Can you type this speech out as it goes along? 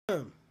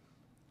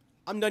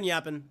I'm done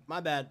yapping. My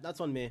bad. That's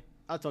on me.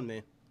 That's on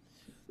me.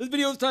 This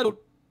video is titled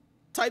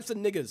Types of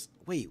Niggas.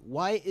 Wait,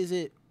 why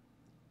is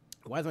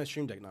my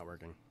stream deck not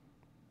working?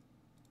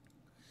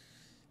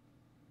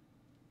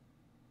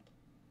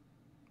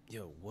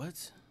 Yo,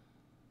 what?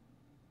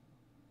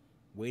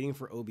 Waiting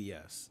for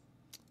OBS.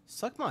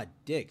 Suck my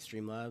dick,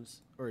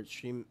 Streamlabs. Or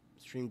Stream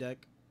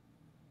Deck.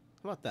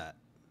 How about that?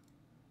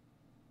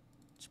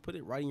 Just put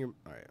it right in your...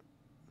 Alright.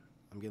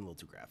 I'm getting a little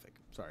too graphic.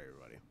 Sorry,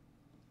 everybody.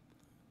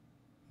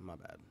 My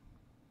bad.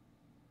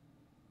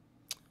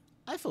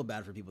 I feel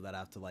bad for people that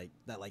have to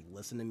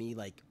listen to me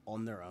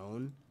on their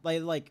own.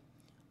 Like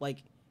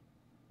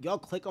y'all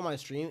click on my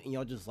stream and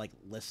y'all just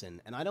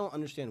listen, and I don't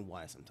understand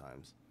why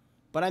sometimes.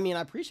 But I mean,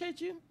 I appreciate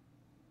you.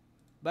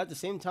 But at the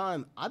same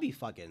time, I need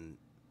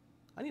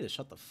to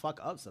shut the fuck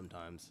up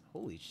sometimes.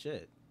 Holy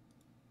shit.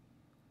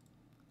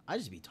 I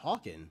just be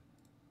talking.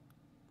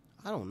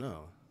 I don't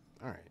know.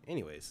 Alright,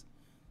 anyways.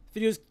 This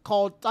video's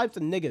called Types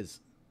of Niggas.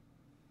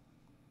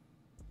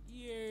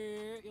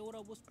 Yeah, yo, what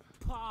up, what's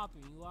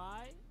poppin', you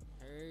alright?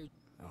 Heard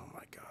Oh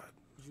my god.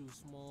 you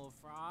small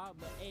fry,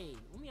 but hey,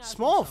 let me ask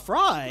Small you something.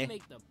 fry? You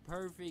make the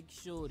perfect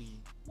shorty.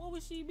 What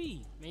would she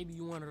be? Maybe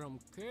you one of them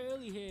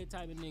curly hair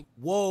type of nigga.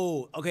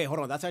 Whoa. Okay, hold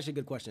on. That's actually a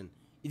good question.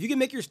 If you can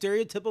make your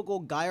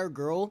stereotypical guy or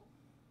girl,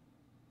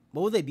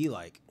 what would they be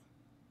like?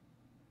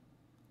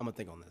 I'm gonna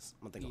think on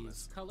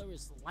this. Color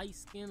is light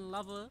skin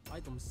lover,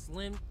 like them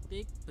slim,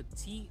 thick,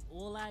 petite,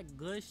 all that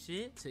good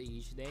shit. To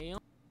each their own.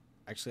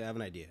 Actually, I have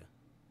an idea.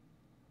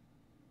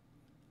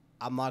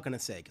 I'm not gonna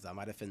say because I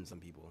might offend some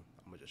people.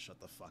 I'm gonna just shut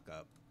the fuck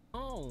up.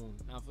 Oh,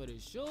 now for the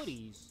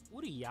shorties,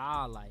 what do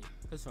y'all like?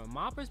 Cause from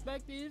my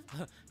perspective,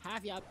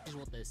 half y'all just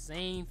want the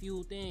same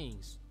few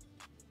things.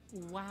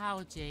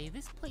 Wow, Jay,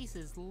 this place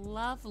is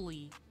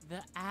lovely.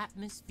 The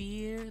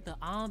atmosphere, the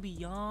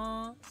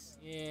ambiance.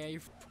 Yeah,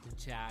 you're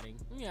chatting.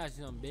 Let me ask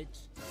you something,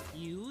 bitch.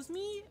 Excuse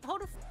me?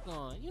 Hold the fuck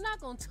on. You're not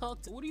gonna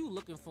talk to. What are you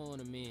looking for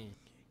in a man?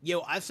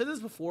 Yo, I've said this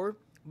before,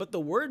 but the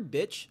word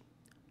bitch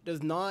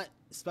does not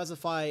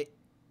specify.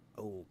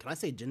 Oh, can I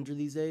say gender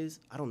these days?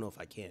 I don't know if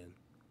I can.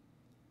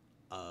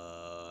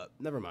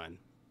 Never mind.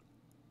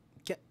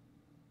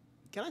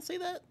 Can I say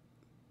that?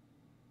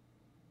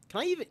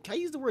 Can I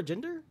use the word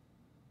gender?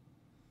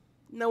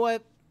 You know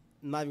what?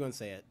 I'm not even gonna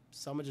say it.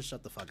 So I'm gonna just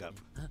shut the fuck up.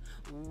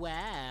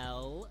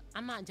 Well,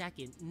 I'm not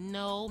jacking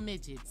no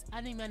midgets.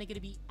 I think man are gonna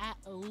be at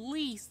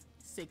least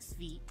 6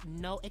 feet,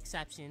 no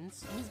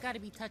exceptions. He's gotta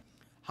be touched.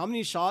 How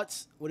many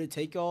shots would it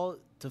take y'all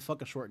to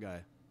fuck a short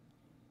guy?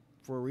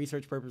 For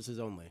research purposes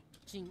only.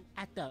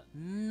 At the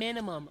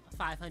minimum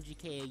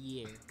 500K a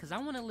year, cause I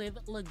want to live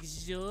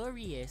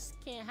luxurious.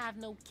 Can't have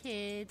no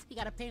kids. You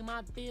gotta pay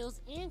my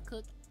bills and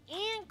cook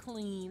and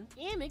clean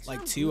and make sure Like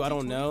I'm 2, I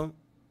don't 20. know.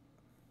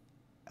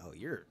 Oh,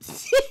 you're.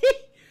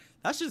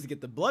 That's just to get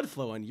the blood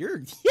flowing. You're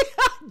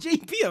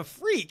JP a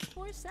freak.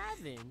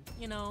 4/7.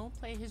 You know,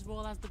 play his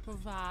role as the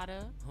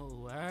provider. Oh,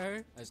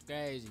 word? That's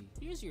crazy.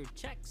 Here's your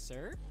check,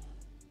 sir.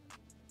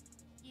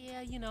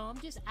 Yeah, you know, I'm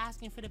just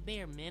asking for the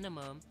bare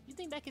minimum. You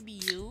think that could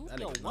be you? That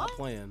Yo, nigga's what? not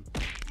playing.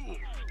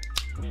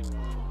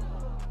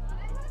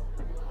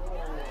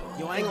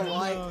 Yo, I ain't gonna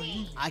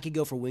lie. I could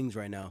go for wings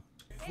right now.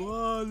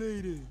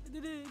 Violated.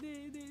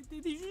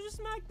 Did you just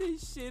smack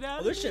this shit out Oh,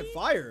 of this me? shit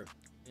fire.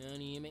 It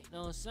don't even make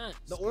no sense.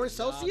 The orange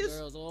Y'all Celsius?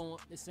 girls all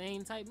want the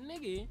same type of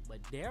nigga, but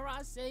dare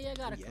I say I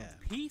gotta Yeah.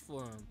 compete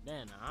for him.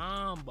 Then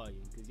I'm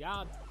bugging, cause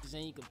y'all bitches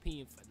ain't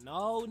competing for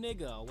no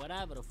nigga or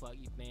whatever the fuck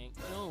you think.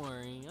 But don't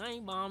worry, I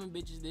ain't bombing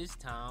bitches this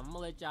time. I'm gonna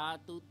let y'all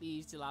through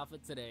these till out for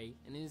today.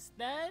 And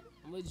instead,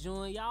 I'm gonna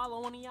join y'all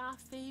on one of y'all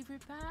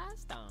favorite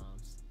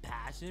pastimes.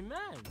 Passion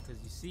man, cause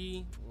you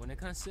see, when it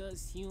comes to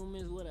us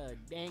humans with a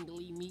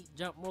dangly meat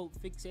jump rope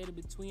fixated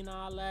between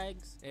our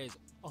legs, there's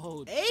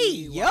Hey,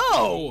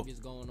 yo! behaviors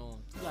going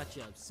on. You got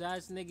your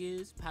obsessed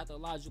niggas,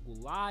 pathological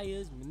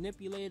liars,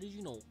 manipulators,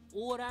 you know,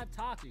 all that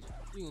toxic.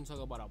 We gonna talk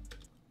about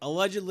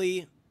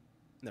Allegedly.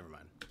 Never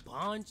mind. a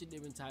bunch of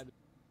different types.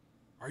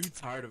 Are you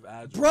tired of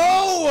ads?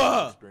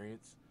 Bro!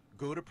 Experience?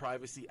 Go to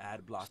privacy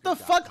ad blocker. Shut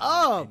the fuck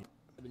up.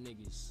 Of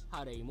niggas,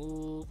 how they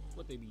move,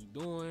 what they be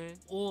doing,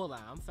 all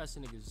that. I'm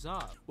fessing niggas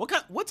up. What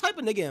type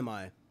of nigga am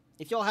I?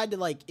 If y'all had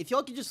to if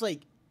y'all could just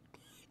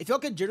if y'all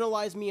could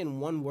generalize me in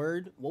one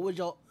word, what would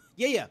y'all?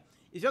 Yeah.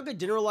 If y'all could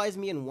generalize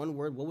me in one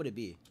word, what would it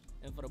be?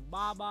 And for the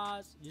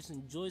babas, just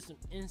enjoy some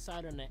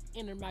insight on the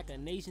inner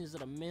machinations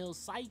of the male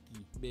psyche.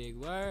 Big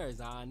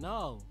words, I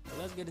know. So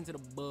let's get into the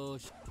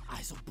bullshit.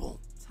 Alright, so boom.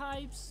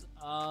 Types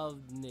of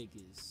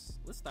niggas.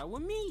 Let's start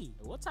with me.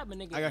 What type of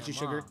nigga I got you, am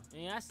sugar. I?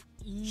 And that's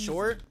easy.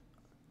 Short.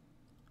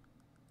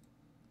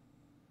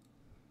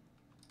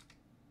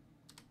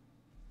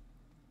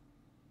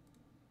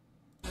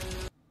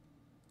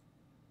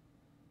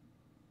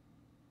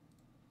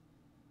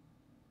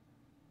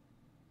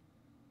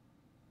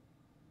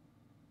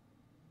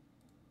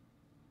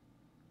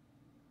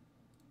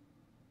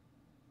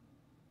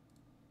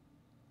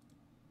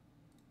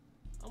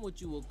 I'm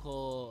what you would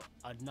call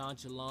a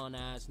nonchalant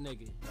ass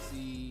nigga.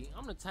 See,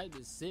 I'm the type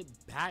to sit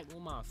back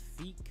with my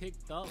feet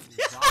kicked up.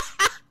 And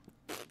rock.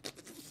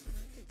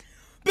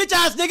 bitch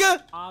ass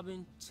nigga. I've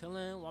been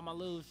chilling while my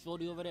little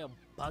shorty over there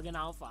bugging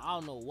out for I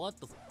don't know what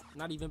the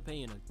not even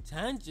paying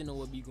attention to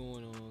what be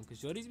going on, cause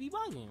shorties be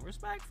bugging,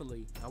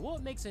 respectfully. Now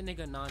what makes a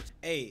nigga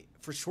Hey,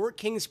 for short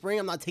king spring,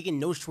 I'm not taking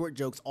no short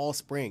jokes all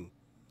spring.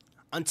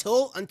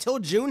 Until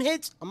June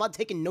hits, I'm not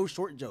taking no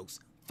short jokes.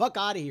 Fuck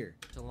out of here.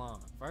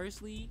 nonchalant?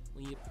 Firstly,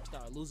 when you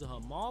start losing her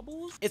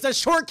marbles, It's a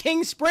short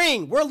king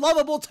spring. We're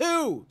lovable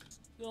too.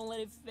 you don't let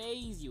it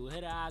phase you.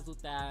 Hit her eyes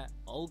with that.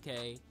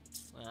 Okay.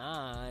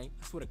 Alright.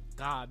 I swear to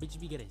God, bitches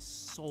be getting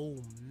so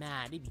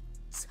mad. They be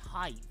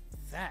tight,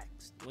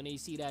 vexed when they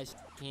see that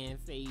can't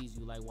phase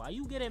you. Like, why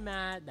you getting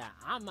mad that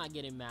I'm not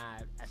getting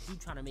mad at you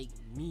trying to make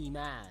me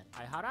mad?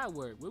 Like, how that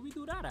work? Where we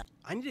do that at?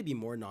 I need to be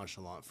more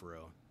nonchalant for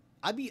real.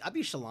 I be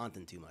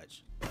chalanting too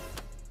much.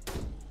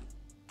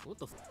 What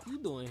the you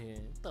doing here?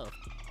 What the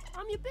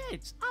I'm your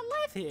bitch. I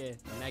live here.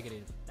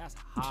 Negative. That's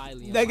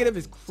highly Negative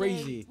is unlikely.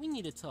 crazy. Jay, we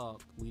need to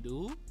talk. We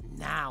do?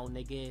 Now,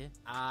 nigga.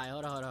 Alright,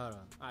 hold on.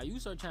 Alright, you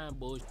start trying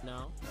bullshit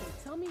now. So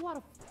tell me why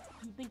the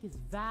you think it's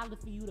valid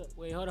for you to...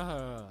 Wait, hold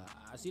on.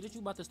 I see that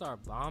you about to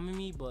start bombing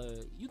me,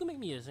 but you can make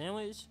me a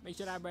sandwich. Make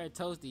sure that bread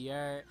toasty,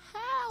 yeah?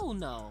 Hell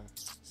no.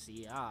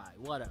 See, alright,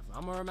 whatever.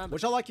 I'm gonna remember.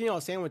 What y'all like in y'all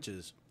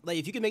sandwiches? Like,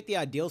 if you could make the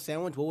ideal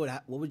sandwich,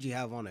 what would you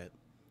have on it?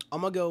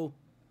 I'm gonna go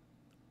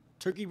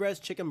turkey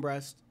breast, chicken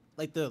breast,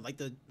 like the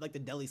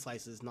deli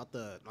slices, not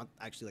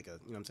actually like a, you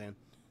know what I'm saying?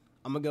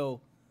 I'm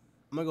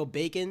gonna go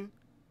bacon,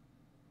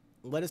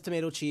 lettuce,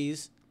 tomato,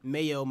 cheese,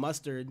 mayo,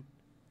 mustard,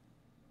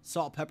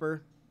 salt,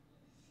 pepper,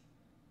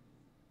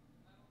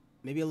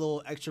 maybe a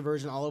little extra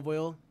virgin olive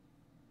oil.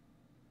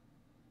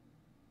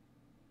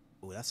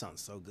 Ooh, that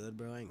sounds so good,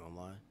 bro. I ain't gonna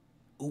lie.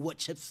 Ooh, what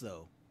chips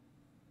though?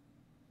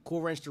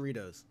 Cool Ranch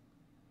Doritos.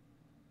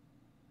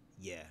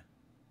 Yeah.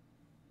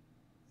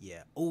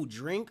 Ooh,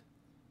 drink.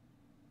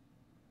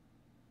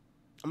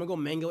 I'm gonna go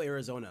mango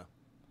Arizona.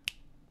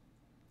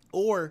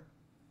 Or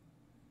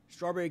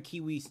strawberry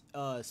kiwi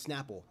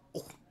Snapple.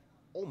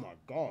 Oh my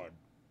god.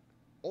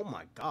 Oh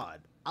my god.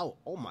 Oh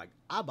my.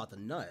 I'm about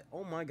to nut.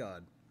 Oh my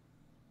god.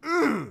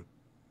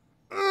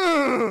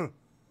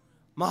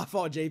 My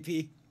fault,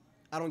 JP.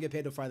 I don't get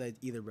paid to fry that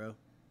either, bro.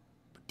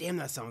 But damn,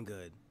 that sound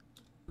good.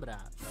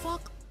 That.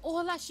 Fuck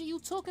all that shit you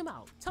talking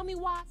about. Tell me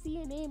why I see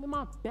your name in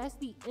my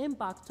bestie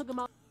inbox talking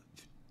about.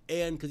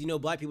 And because you know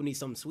black people need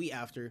something sweet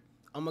after,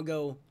 I'm gonna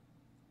go.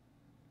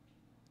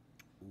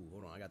 Ooh,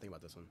 hold on, I gotta think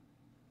about this one.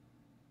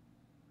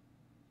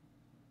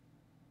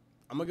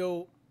 I'm gonna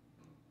go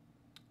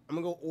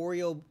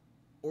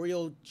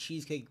Oreo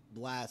cheesecake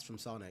blast from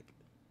Sonic.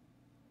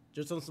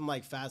 Just on some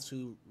like fast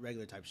food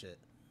regular type shit.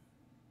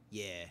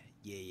 Yeah.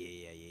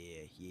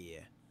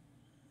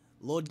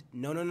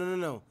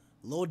 No.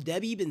 Lil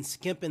Debbie been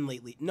skimping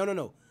lately.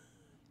 No.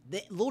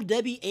 Lil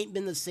Debbie ain't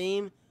been the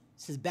same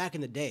since back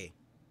in the day.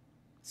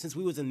 Since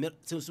we was in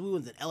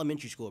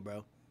elementary school,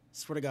 bro.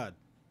 Swear to God.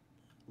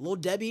 Lil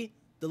Debbie,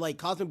 the like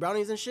cosmic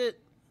brownies and shit,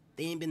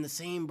 they ain't been the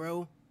same,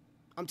 bro.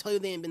 I'm telling you,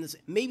 they ain't been the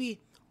same. Maybe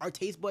our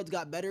taste buds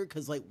got better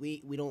because like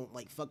we don't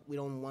like we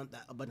don't want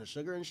that a bunch of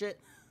sugar and shit.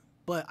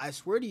 But I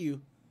swear to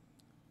you,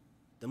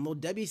 the Lil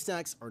Debbie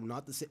snacks are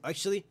not the same.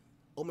 Actually,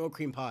 oatmeal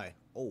cream pie.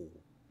 Oh.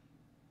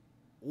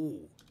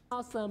 Ooh.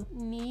 Some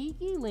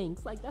sneaky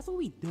links. Like, that's what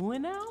we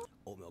doing now?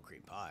 Oatmeal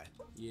cream pie.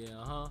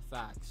 Yeah,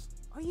 facts.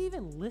 Are you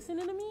even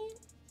listening to me?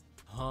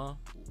 Huh?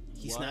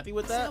 He What? snappy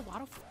with I said, that? why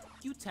the fuck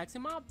you texting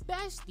my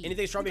bestie?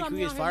 Anything strawberry You got me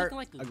kiwi out is here fire. looking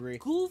like a Agree.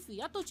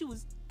 Goofy. I thought you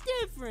was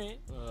different.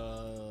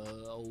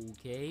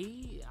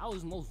 Okay. I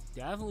was most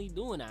definitely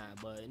doing that,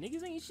 but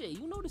niggas ain't shit.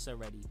 You know this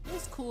already.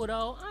 It's cool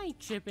though. I ain't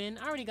tripping.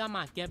 I already got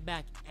my get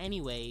back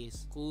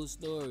anyways. Cool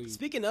story.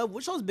 Speaking of,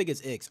 which y'all's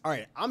biggest icks? All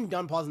right, I'm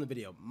done pausing the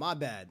video. My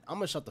bad. I'm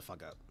gonna shut the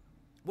fuck up.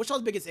 Which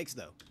y'all's biggest icks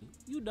though?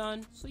 You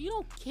done? So you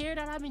don't care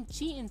that I've been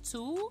cheating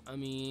too? I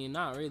mean,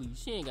 not really.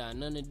 She ain't got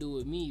nothing to do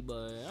with me,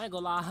 but I ain't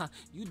gonna lie.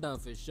 You done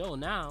for sure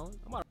now.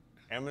 I'm about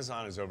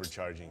Amazon is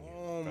overcharging you.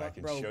 Oh but my I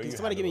can bro, show can you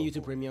somebody how give me to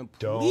YouTube Premium,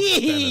 Don't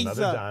please? spend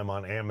another dime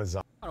on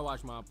Amazon. to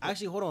watch my.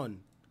 Actually, hold on.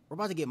 We're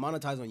about to get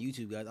monetized on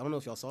YouTube, guys. I don't know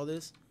if y'all saw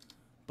this,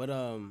 but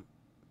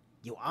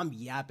yo, I'm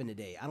yapping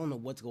today. I don't know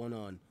what's going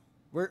on.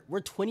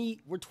 We're 20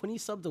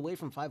 subs away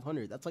from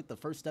 500. That's like the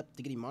first step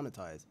to getting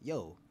monetized.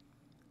 Yo,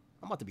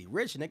 I'm about to be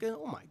rich, nigga.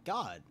 Oh my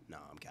god. Nah,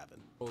 I'm capping.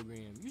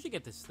 Program. You should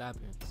get to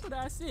stepping. So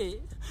that's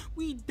it.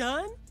 We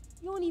done?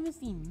 You don't even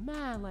seem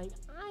mad. Like,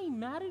 I ain't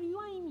mad at you.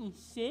 I ain't mean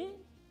shit.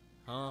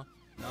 Huh?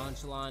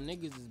 Nonchalant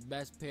niggas is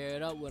best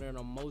paired up with an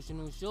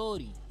emotional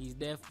shorty. He's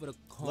there for the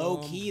calm Low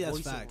key, that's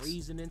voice of facts.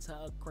 reason into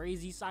a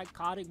crazy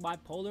psychotic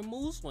bipolar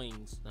mood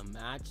swings. The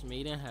match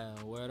made in hell.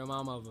 Word of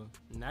my mother.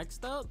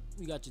 Next up,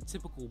 we got your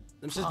typical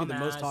Them shits be the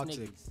most bum-ass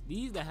toxic. niggas.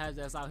 These that has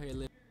us out here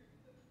living.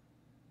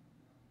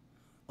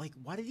 Like,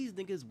 why do these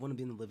niggas want to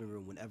be in the living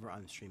room whenever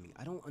I'm streaming?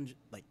 I don't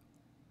like.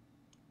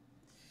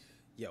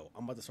 Yo,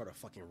 I'm about to start a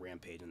fucking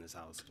rampage in this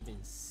house.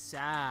 Been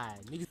sad.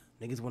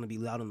 Niggas want to be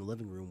loud in the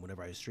living room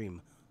whenever I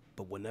stream,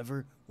 but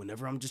whenever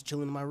I'm just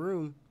chilling in my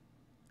room,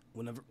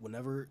 whenever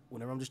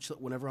I'm just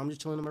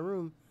chilling in my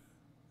room,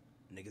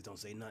 niggas don't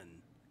say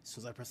nothing. As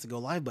soon as I press the go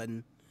live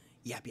button,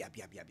 yap.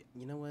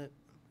 You know what?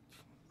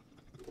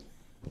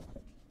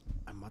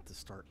 not to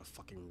start a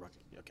fucking ruck.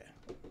 Okay.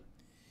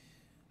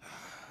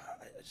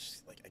 I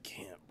just like I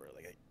can't, bro.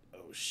 Like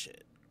oh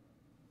shit.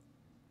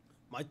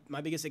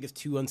 My biggest thing is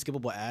 2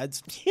 unskippable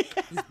ads.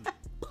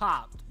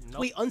 Popped.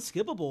 Nope. Wait,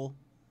 unskippable?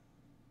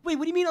 Wait,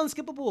 what do you mean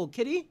unskippable,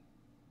 kitty?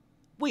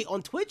 Wait,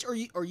 on Twitch or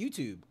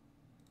YouTube?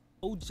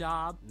 No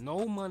job,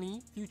 no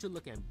money, future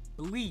looking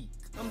bleak.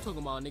 I'm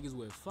talking about niggas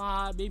with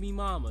 5 baby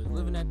mamas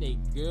living at their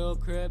girl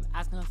crib,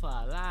 asking her for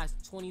a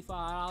last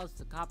 $25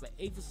 to cop an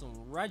 8 for some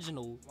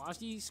Reginald while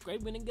she's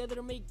scraping together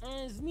to make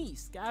ends meet,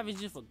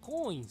 scavenging for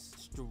coins,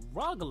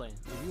 struggling.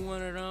 If you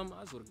one of them,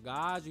 I swear to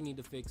God, you need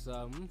to fix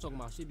up. I'm talking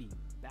about shit be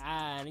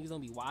bad. Niggas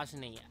don't be washing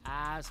their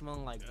ass,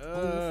 smelling like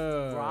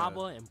booth,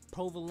 grabber, and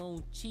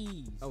provolone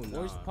cheese. Oh,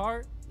 Worst nah.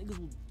 part, niggas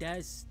who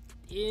dead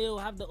still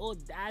have the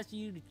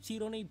audacity to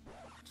cheat on they.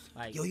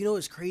 Like, Yo, you know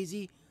what's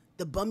crazy?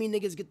 The bummy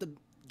niggas get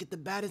the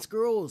baddest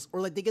girls, or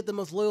like they get the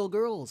most loyal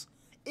girls.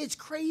 It's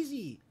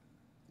crazy.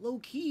 Low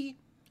key.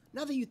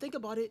 Now that you think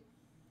about it,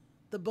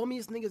 the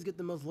bummiest niggas get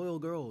the most loyal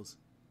girls.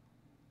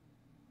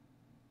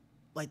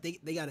 Like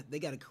they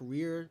got a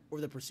career, or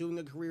they're pursuing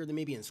a career. They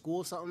may be in school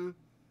or something,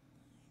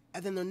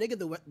 and then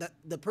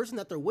the person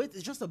that they're with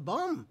is just a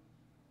bum.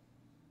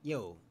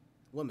 Yo,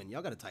 women,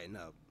 y'all gotta tighten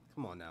up.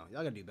 Come on now,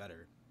 y'all gotta do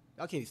better.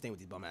 Y'all can't be staying with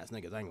these bum ass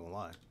niggas. I ain't gonna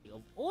lie.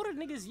 of all the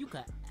niggas you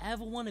could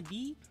ever want to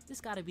be,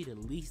 this gotta be the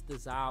least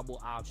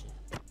desirable option.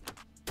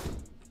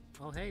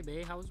 Oh, hey,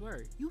 babe, how was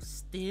work? You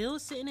still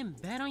sitting in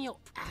bed on your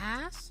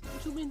ass?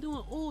 What you been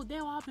doing all day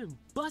while I've been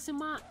busting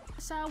my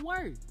ass at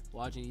work?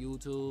 Watching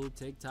YouTube,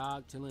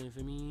 TikTok, chilling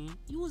for me.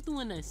 You was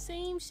doing the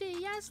same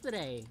shit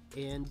yesterday.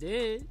 And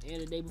the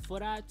day before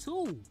that,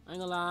 too. I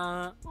ain't gonna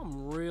lie,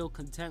 I'm real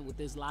content with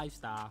this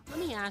lifestyle. Let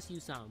me ask you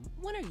something.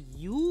 When are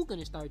you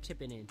gonna start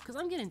chipping in? Cause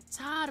I'm getting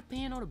tired of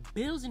paying all the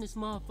bills in this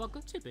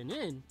motherfucker. Chipping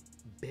in?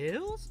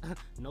 Bills?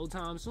 No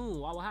time soon.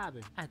 What will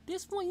happen? At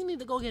this point, you need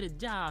to go get a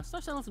job.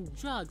 Start selling some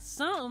drugs,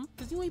 something,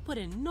 because you ain't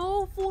putting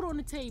no food on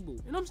the table.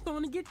 And I'm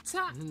starting to get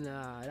tired.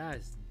 Nah,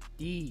 that's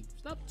deep.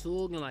 Stop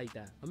talking like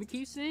that. Let me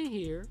keep sitting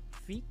here,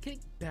 feet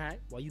kicked back,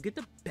 while you get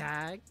the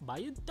bag, buy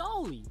your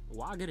dolly.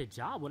 Why get a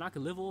job when I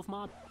can live off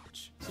my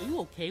bitch? So you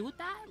okay with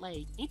that?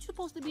 Like, ain't you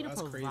supposed to be the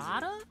that's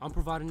provider? crazy. I'm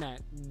providing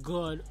that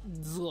good,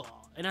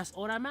 and that's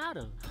all that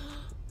matters.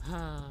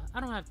 I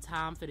don't have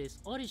time for this.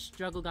 All this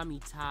struggle got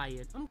me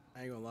tired.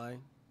 I ain't gonna lie.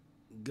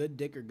 Good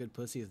dick or good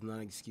pussy is not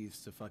an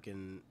excuse to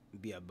fucking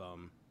be a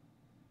bum.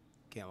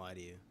 Can't lie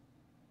to you.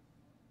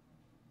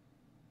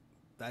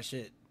 That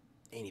shit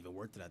ain't even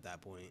worth it at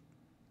that point.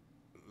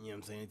 You know what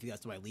I'm saying? If you got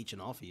somebody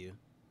leeching off of you.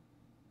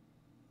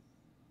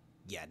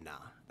 Yeah, nah.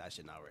 That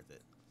shit not worth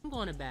it. I'm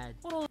going to bed.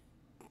 Hold on.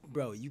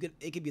 Bro,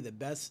 it could be the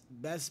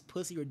best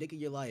pussy or dick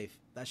of your life.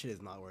 That shit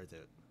is not worth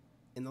it.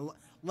 In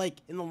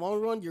the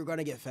long run, you're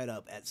gonna get fed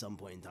up at some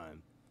point in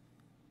time.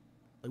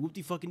 Like, whoop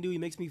de fucking do, he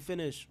makes me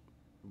finish,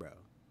 bro.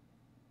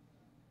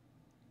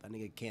 That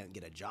nigga can't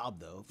get a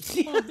job though. Oh,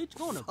 bitch,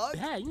 going to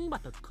bed. You ain't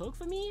about to cook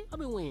for me? I've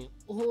been waiting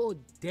all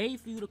day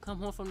for you to come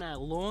home from that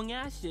long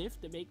ass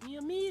shift to make me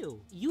a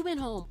meal. You been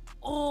home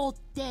all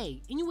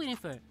day, and you waiting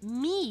for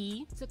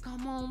me to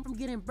come home from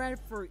getting bread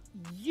for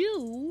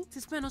you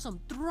to spend on some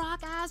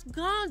throck ass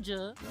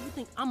ganja. You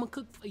think I'ma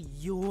cook for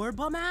your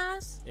bum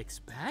ass?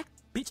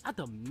 Expect? Bitch, I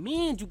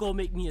demand you go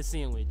make me a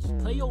sandwich.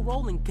 Play your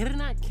role and get in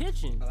that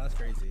kitchen. Oh, that's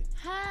crazy.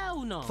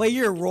 Hell no. Play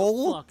your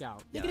role? Fuck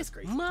out. Yeah, Nigga, that's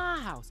this crazy. my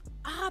house.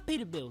 I pay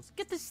the bills.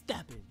 Get the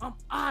stepping. I'm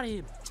out of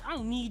here, bitch. I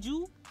don't need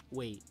you.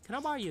 Wait, can I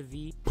borrow your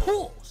V?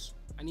 Pause.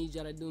 I need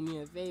y'all to do me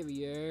a favor,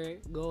 you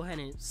heard? Go ahead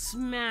and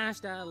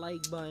smash that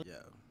like button. Yo.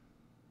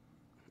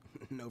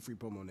 No free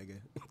promo, nigga.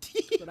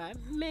 So that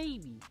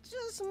maybe,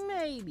 just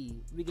maybe,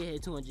 we can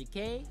hit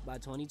 200K by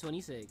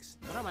 2026.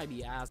 But I might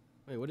be asked.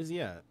 Wait, what is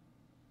he at?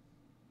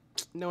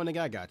 No, nigga,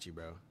 I got you,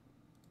 bro.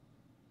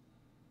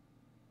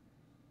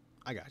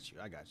 I got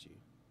you.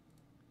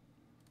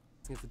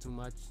 For too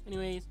much.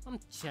 Anyways, I'm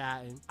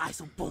chatting. Aight,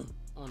 so boom.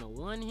 On the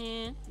one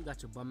hand, you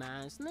got your bum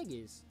ass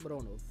niggas. But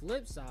on the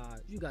flip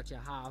side, you got your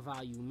high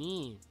value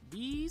men.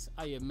 These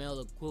are your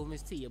male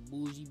equivalents to your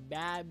bougie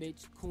bad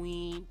bitch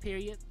queen,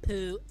 period,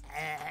 poo,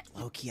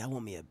 Low-key, I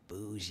want me a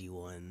bougie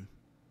one.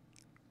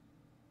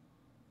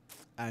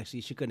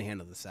 Actually, she couldn't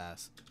handle the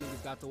sass.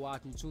 Niggas got to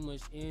watching too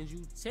much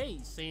Andrew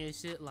Tate saying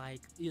shit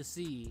like, you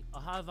see, a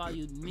high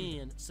valued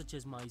man such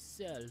as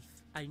myself,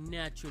 I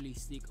naturally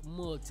seek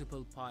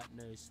multiple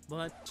partners,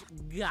 but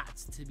got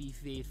to be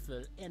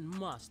faithful and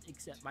must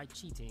accept my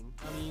cheating.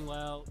 I mean,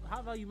 well,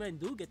 high value men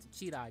do get to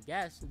cheat, I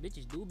guess.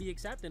 Bitches do be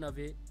accepting of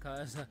it,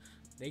 cause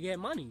they get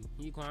money.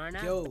 You crying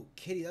out? Yo,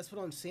 Kitty, that's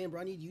what I'm saying, bro.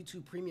 I need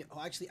YouTube Premium.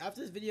 Oh, actually,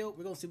 after this video,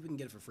 we're gonna see if we can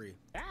get it for free.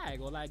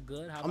 Bag or like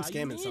good. How I'm value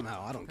scamming men?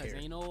 somehow. I don't Cause care.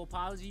 ain't no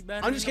apology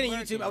better. I'm just than a kidding,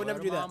 YouTube. birthday. I would never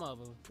Word do of that. my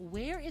mother.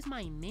 Where is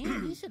my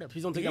man? He should have.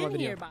 Please don't take out my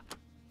video.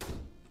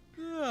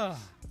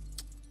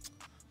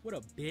 What a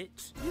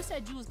bitch. You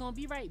said you was gonna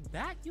be right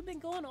back. You've been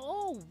going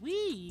all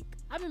week.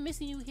 I've been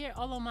missing you here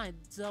all on my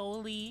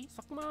dolly.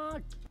 Fuck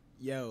my.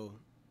 Yo,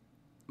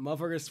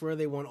 motherfuckers swear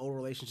they want old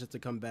relationships to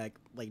come back,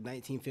 like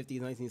 1950s,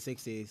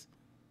 1960s,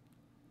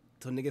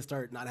 till niggas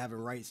start not having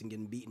rights and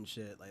getting beaten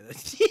shit like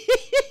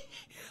that.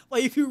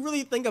 Like, if you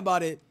really think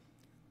about it,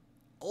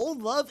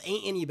 old love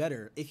ain't any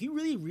better. If you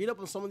really read up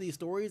on some of these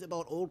stories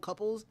about old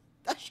couples,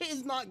 that shit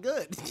is not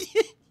good.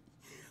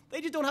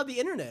 They just don't have the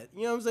internet.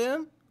 You know what I'm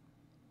saying?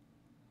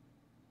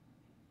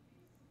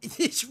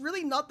 It's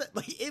really not that,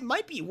 like, it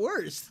might be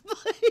worse. No.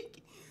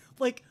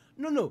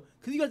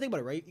 Because you gotta think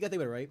about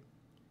it, right?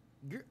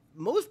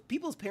 Most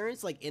people's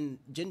parents, like, in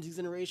Gen Z's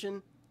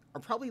generation,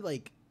 are probably,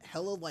 like,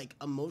 hella, like,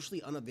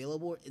 emotionally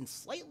unavailable and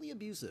slightly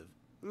abusive.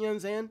 You know what I'm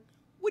saying?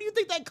 Where do you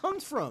think that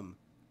comes from?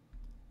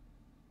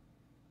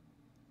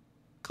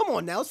 Come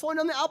on now, it's falling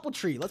down the apple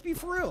tree. Let's be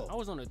for real. I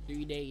was on a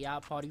 3-day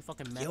yacht party,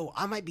 fucking mad. Yo,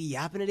 I might be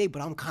yapping today,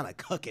 but I'm kind of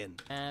cooking.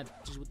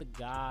 Just with the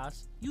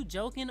guys. You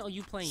joking or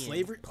you playing?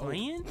 Slavery?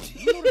 Playing?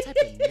 You know the type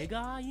of nigga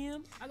I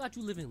am? I got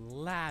you living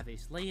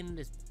lavish, laying in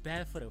this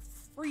bed for the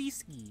free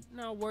ski.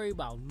 Not worry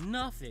about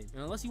nothing.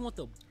 And unless you want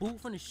the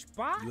boot from the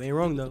spot. You ain't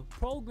wrong, though.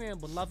 Program,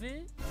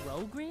 beloved.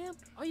 Program?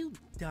 Are you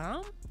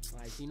dumb?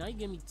 Like, see, now you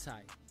get me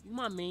tight. You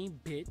my main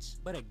bitch,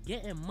 but a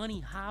getting money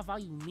high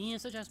value man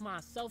such as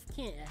myself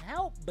can't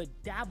help but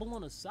dabble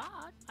on the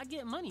side. I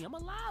get money, I'm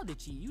allowed to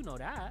cheat, you know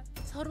that.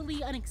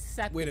 Totally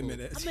unacceptable. Wait a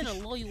minute. I've been a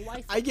loyal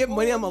wife. I get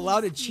money, I'm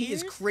allowed to these cheat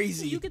is years,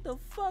 crazy. You get the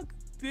fuck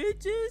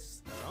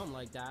bitches? Something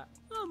like that.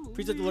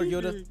 Preach the Lord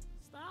Yoda.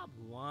 Stop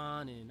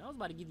whining. I was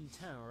about to give you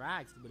 10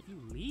 racks, but if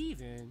you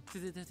leaving,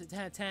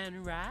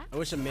 10 racks? I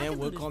wish a man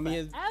would call me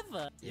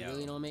ever. It Yo.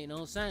 really don't make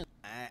no sense.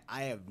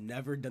 I have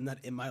never done that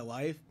in my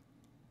life,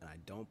 and I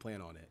don't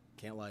plan on it.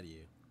 Can't lie to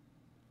you.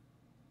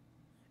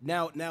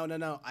 Now,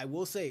 I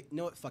will say, you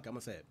know what? Fuck, I'm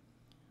gonna say it.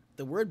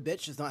 The word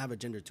bitch does not have a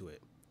gender to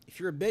it. If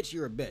you're a bitch,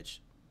 you're a bitch,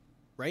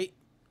 right?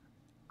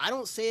 I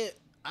don't say it.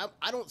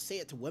 I don't say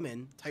it to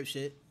women type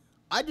shit.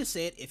 I just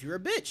say it if you're a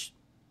bitch.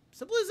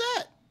 Simple as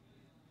that.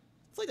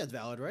 It's like that's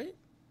valid, right?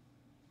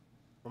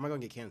 Or am I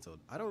gonna get canceled?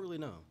 I don't really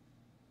know.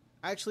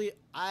 Actually,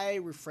 I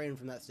refrain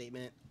from that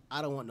statement.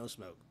 I don't want no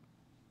smoke.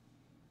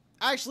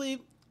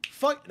 Actually,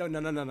 fuck.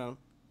 No.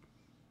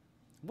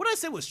 What I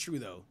said was true,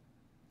 though.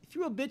 If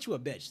you're a bitch, you're a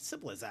bitch.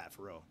 Simple as that,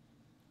 for real.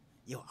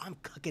 Yo, I'm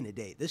cooking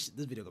today. This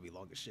video gonna be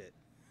long as shit.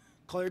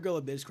 Call your girl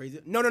a bitch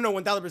crazy. No,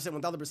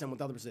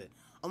 1000%.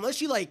 Unless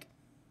she, like,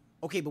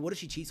 okay, but what if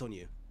she cheats on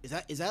you? Is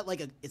that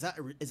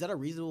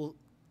reasonable?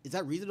 Is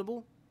that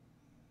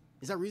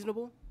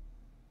reasonable?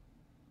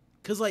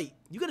 Cause, like,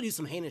 you gotta do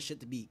some heinous shit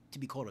to be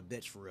called a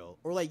bitch, for real.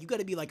 Or, like, you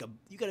gotta be like a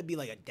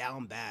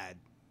down bad.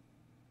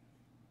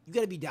 You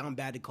gotta be down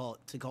bad to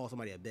call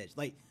somebody a bitch.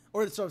 Like,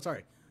 or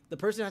sorry. The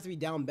person has to be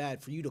down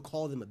bad for you to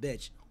call them a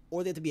bitch,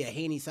 or they have to be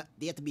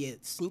a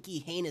sneaky,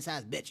 heinous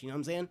ass bitch. You know what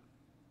I'm saying?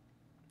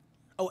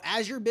 Oh,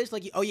 as your bitch,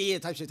 like,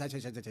 type shit.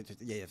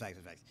 Yeah,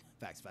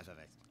 facts.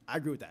 I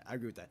agree with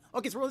that.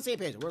 Okay, so we're on the same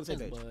page. But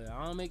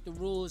I don't make the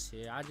rules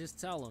here. I just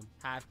tell them.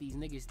 Half these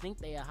niggas think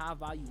they a high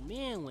value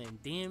man when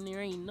damn near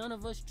ain't none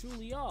of us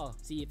truly are.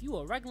 See, if you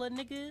a regular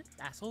nigga,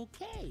 that's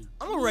okay.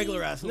 I'm a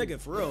regular ass nigga,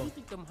 for real. You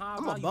think them high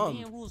I'm a value bum.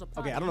 man rules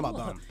apply Okay, I don't know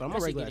about bum, but I'm a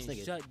regular ass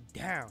nigga. Shut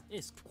down.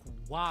 It's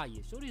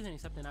quiet. Shorties ain't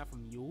accepting that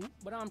from you,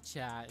 but I'm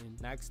chatting.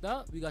 Next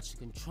up, we got your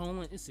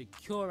controlling,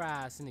 insecure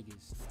ass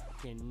niggas.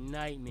 Fucking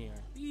nightmare.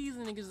 These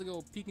niggas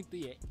will go peeking through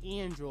your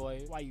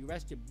Android while you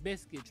rest your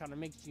biscuit trying to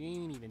make sure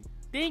you ain't even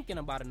thinking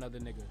about another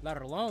nigga,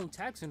 let alone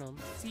texting them.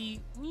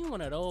 See, when you one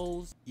of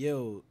those,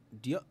 yo,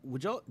 do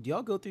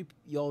y'all go through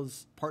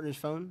y'all's partner's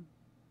phone?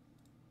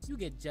 you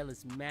get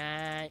jealous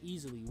mad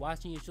easily,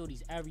 watching your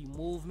shorty's every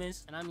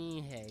movements. And I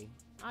mean, hey,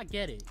 I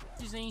get it.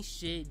 Just ain't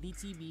shit,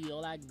 DTB,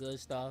 all that good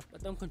stuff.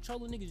 But them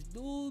controller niggas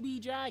do be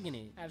dragging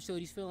it. Have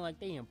shorties feeling like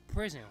they in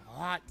prison,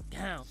 locked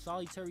down,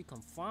 solitary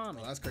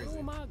confinement. Oh, that's crazy.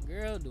 What my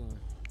girl doing?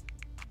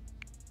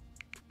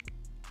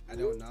 I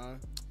don't know.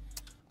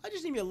 I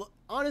just need me a look.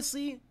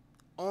 Honestly,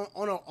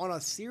 on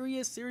a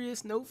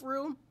serious note, for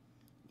real,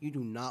 you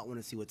do not want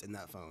to see what's in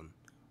that phone.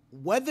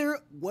 Whether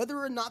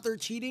or not they're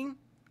cheating,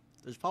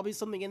 there's probably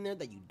something in there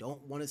that you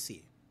don't want to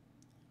see.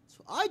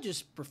 So I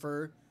just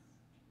prefer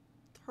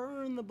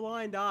turn the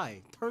blind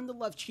eye, turn the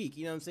left cheek.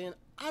 You know what I'm saying?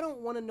 I don't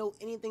want to know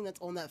anything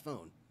that's on that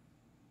phone.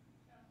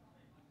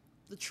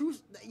 The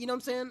truth, you know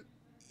what I'm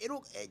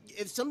saying?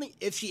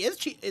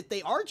 If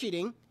they are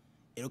cheating,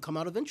 it'll come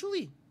out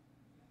eventually.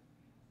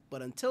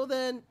 But until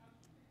then,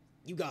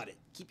 you got it.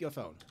 Keep your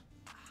phone.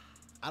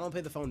 I don't pay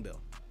the phone bill.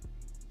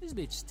 This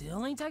bitch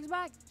still ain't text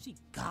back? She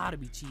gotta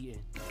be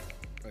cheating.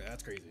 Oh, yeah,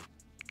 that's crazy.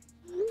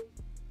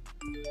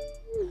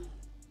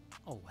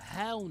 Oh,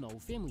 hell no.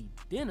 Family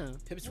dinner?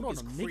 Pip's With all is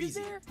them niggas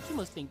crazy. there? She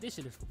must think this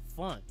shit is for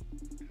fun.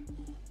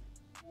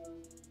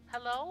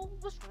 Hello?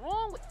 What's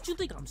wrong with you?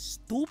 Think I'm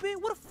stupid?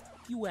 What the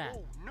fuck you at?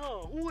 Oh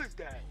no, who is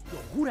that? Yo,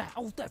 who that?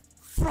 Oh, that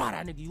fraud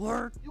that nigga, you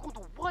heard? You gonna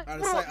do what? Out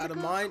of sight, out of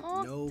mind.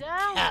 Calm No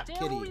down, cap, Dale,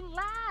 kitty.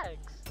 relax.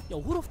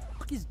 Yo, who the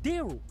fuck is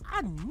Daryl?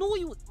 I knew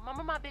you was.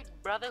 Remember my big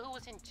brother who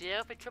was in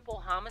jail for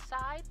triple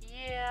homicide?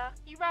 Yeah,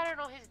 he ratted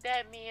on his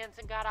dead mans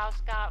and got out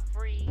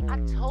scot-free. I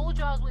told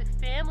you I was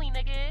with family,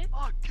 nigga.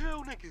 I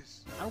kill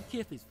niggas. I don't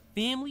care if it's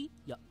family,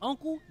 your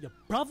uncle, your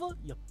brother,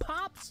 your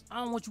pops.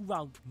 I don't want you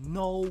around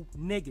no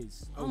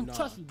niggas. I don't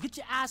trust you. Get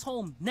your ass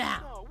home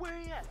now. Oh, where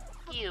he at?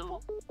 You.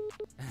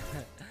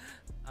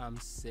 I'm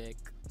sick.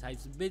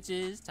 Types of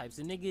bitches, types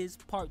of niggas.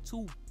 Part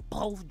 2,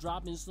 both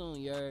dropping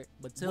soon, you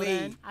But till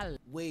then,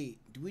 Wait,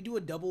 do we do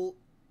a double?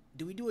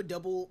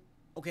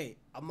 Okay,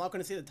 I'm not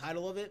gonna say the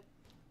title of it,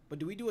 but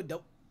do we do a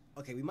double?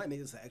 Okay, we might make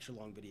this an extra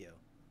long video.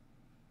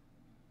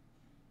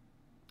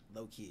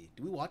 Low key.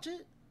 Do we watch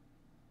it?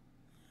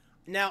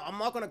 Now, I'm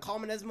not gonna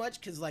comment as much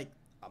because, like,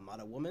 I'm not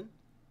a woman.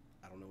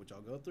 I don't know what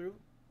y'all go through.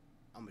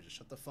 I'm gonna just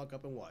shut the fuck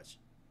up and watch.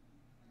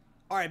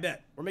 All right,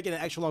 bet. We're making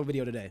an extra long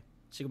video today.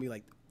 It's gonna be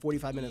like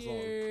 45 minutes long.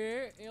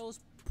 It was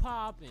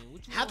popping.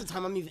 Half the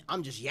time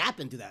I'm just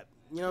yapping through that.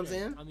 You know what I'm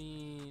saying? I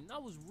mean,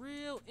 that was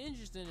real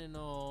interesting and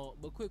all.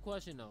 But quick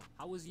question though,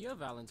 how was your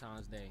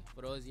Valentine's Day?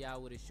 For those of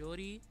y'all with a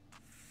shorty,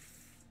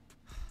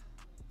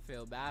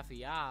 feel bad for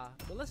y'all.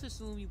 But let's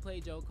assume you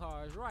played your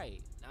cards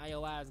right. Now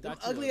your ass got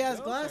them ugly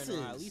ass glasses,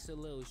 or at least a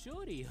little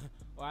shorty,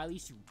 or at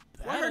least you.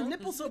 Why her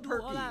nipples so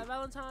perky? All that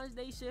Valentine's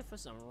Day shit for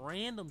some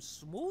random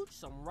smooch,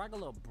 some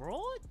regular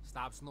broad.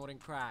 Stop snorting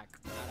crack.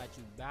 Now that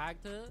you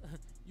bagged her,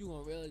 you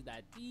gonna realize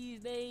that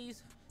these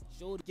days,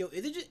 shorty. Yo,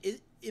 is it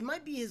just? It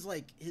might be his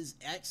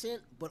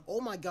accent, but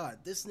oh my god,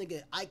 this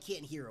nigga, I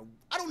can't hear him.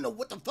 I don't know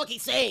what the fuck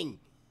he's saying.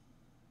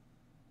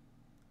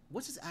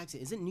 What's his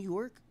accent? Is it New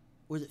York?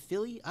 Or is it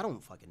Philly? I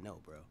don't fucking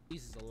know, bro.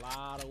 This is a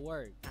lot of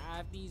work.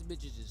 Half these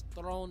bitches just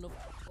thrown the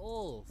f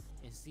off.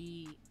 And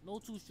see, no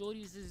two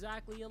shorties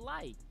exactly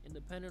alike. And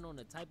depending on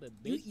the type of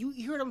bitch. You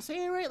hear what I'm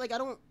saying, right? Like, I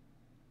don't...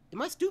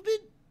 Am I stupid?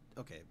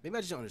 Okay, maybe I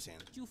just don't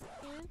understand. You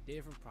f***ing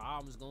different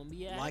problems gonna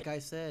be at. Like I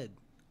said,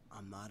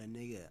 I'm not a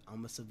nigga.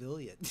 I'm a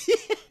civilian.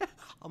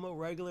 I'm a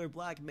regular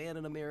black man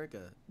in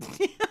America.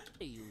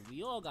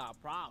 We all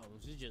got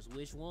problems. It's just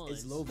which ones.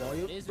 It's low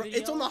volume. Bro,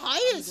 it's on the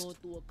highest. I'm going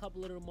through a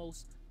couple of the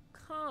most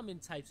common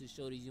types of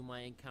shorties you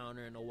might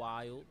encounter in the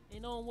wild.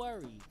 And don't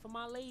worry, for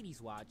my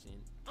ladies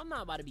watching, I'm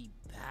not about to be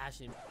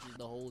bashing bitches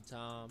the whole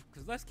time.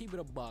 Cause let's keep it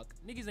a buck.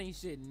 Niggas ain't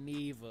shit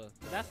neither.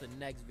 But that's the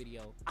next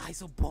video. Alright,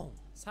 so boom.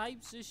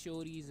 Types of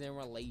shorties and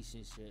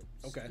relationships.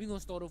 Okay. We gonna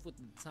start off with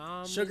the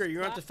time. Sugar,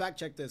 you're gonna have to fact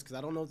check this because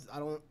I don't know.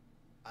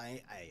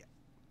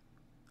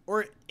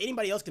 Or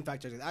anybody else can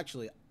fact check this.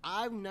 Actually,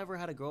 I've never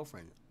had a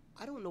girlfriend.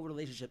 I don't know what a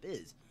relationship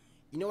is.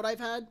 You know what I've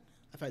had?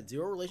 I've had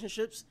 0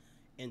 relationships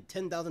and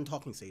 10,000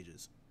 talking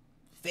stages.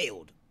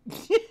 Failed.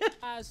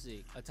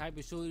 Classic. A type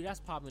of shorty that's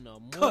popping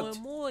up more Cooked.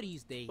 and more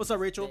these days. What's up,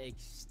 Rachel? The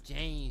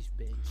exchange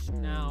bitch.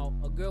 Now,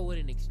 a girl with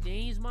an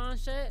exchange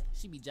mindset,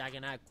 she be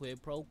jacking that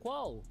quid pro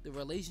quo. The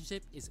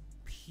relationship is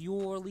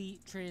purely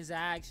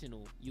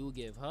transactional. You will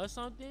give her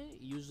something,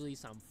 usually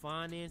some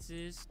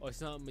finances or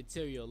something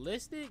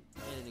materialistic,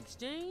 and in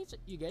exchange,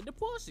 you get the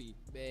pussy.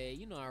 Man,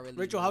 you know I really.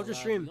 Rachel, how's your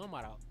stream? I'm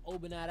about to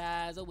open that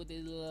ass up with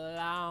this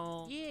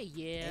long. Yeah.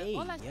 Hey,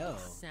 all that yo.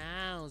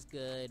 sounds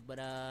good, but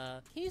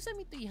can you send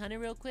me 300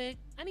 real quick?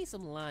 I need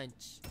some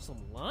lunch.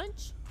 Some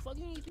lunch? Fuck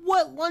you need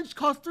What lunch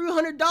cost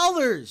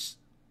 $300?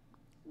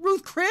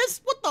 Ruth Chris?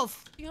 What the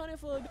f? 300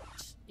 for a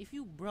bitch. If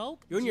you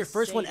broke, You're in your just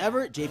first say one that.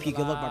 ever? JP,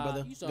 good luck, my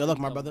brother. You Good luck,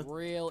 my starting to brother.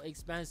 Real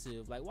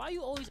expensive. Like, why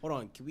you always? Hold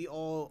on. Can we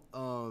all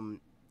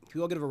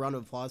give a round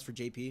of applause for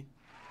JP?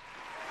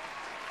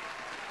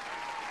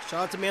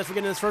 Shout out to Mans for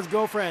getting his first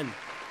girlfriend.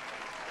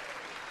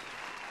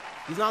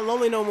 He's not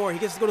lonely no more. He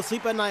gets to go to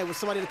sleep at night with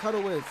somebody to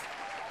cuddle with.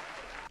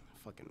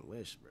 Fucking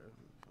wish, bro.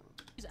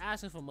 He's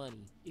asking for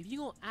money. If you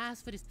gonna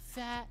ask for this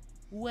fat,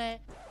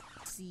 wet,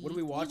 seed, What are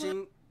we you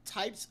watching?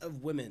 Types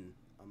of women.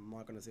 I'm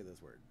not gonna say this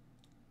word.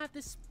 have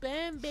to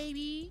spend,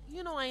 baby.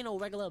 You know I ain't no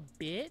regular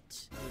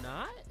bitch. You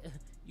not?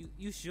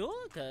 You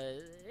sure?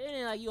 Cause it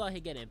ain't like you out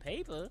here getting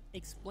paper.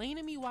 Explain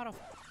to me why the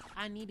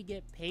I need to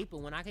get paper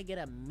when I could get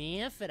a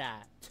man for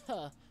that.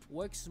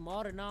 Work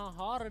smarter, not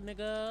harder,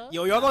 nigga.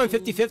 Yo, y'all going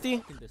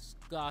 50-50? Fucking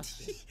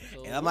disgusting.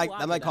 So Yeah, that might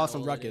who cause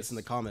some all ruckus this? in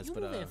the comments, You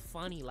but moving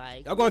funny,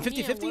 like y'all going man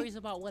 50-50? worries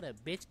about what a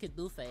bitch could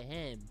do for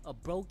him. A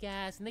broke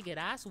ass nigga,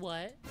 that's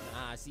what.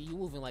 Nah, see you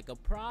moving like a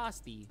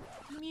prosty.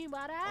 What you mean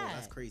by that? Oh,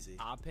 that's crazy.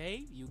 I'll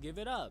pay, you give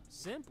it up.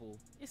 Simple.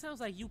 It sounds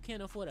like you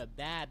can't afford a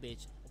bad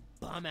bitch.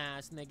 Bum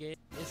ass nigga.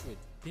 It's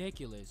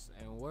ridiculous.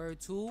 And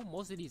word two,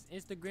 most of these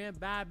Instagram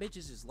bad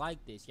bitches is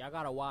like this. Y'all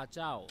gotta watch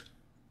out.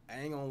 I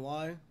ain't gonna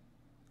lie.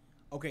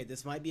 Okay,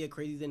 this might be a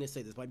crazy thing to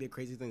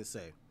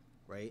say.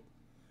 Right?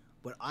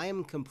 But I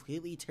am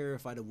completely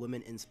terrified of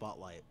women in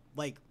spotlight.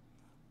 Like,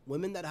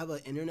 women that have an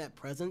internet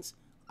presence,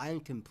 I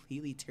am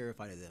completely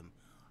terrified of them.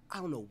 I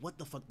don't know what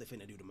the fuck they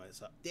finna do to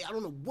myself. I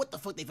don't know what the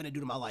fuck they finna do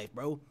to my life,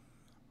 bro.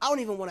 I don't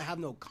even want to have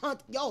no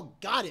content. Y'all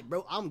got it,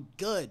 bro. I'm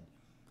good.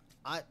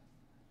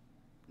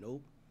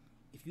 Nope.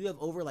 If you have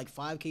over like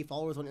 5K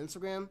followers on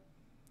Instagram,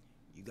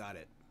 you got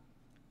it.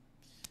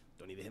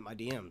 Don't even hit my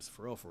DMs.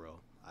 For real, for real.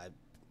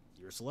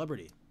 You're a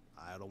celebrity.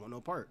 I don't want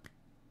no part.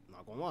 I'm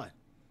not gonna lie.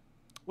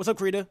 What's up,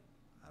 Krita?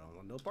 I don't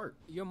gonna know apart.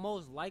 You're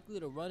most likely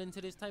to run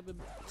into this type of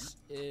bitch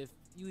if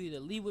you either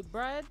leave with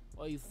bread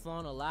or you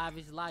flaunt a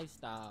lavish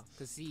lifestyle.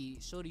 Cause see,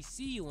 shorty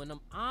see you and them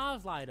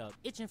eyes light up,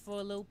 itching for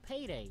a little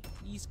payday.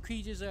 These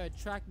creatures are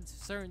attracted to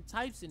certain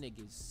types of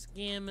niggas.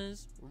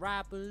 Scammers,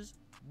 rappers,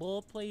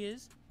 ball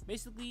players.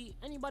 Basically,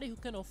 anybody who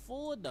can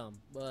afford them.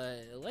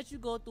 But let you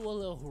go through a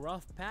little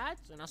rough patch,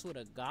 and I swear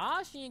to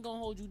God, she ain't gonna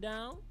hold you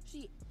down.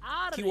 She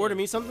out of Can there. you order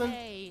me something?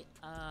 Hey,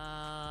 can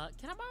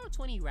I borrow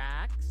 20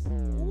 racks?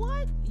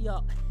 What?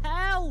 Yo,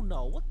 hell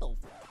no. What the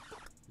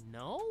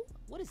No?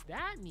 What does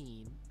that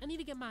mean? I need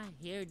to get my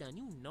hair done.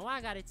 You know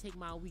I gotta take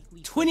my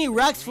weekly 20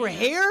 racks for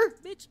hair?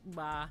 Bitch,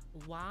 bye.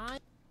 Why?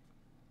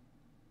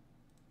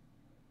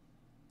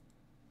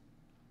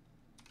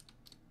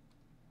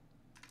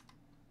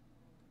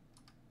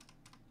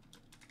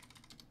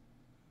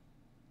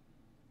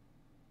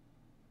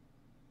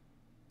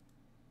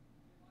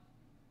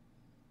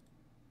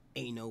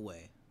 Ain't no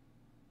way.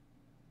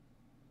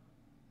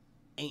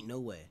 Ain't no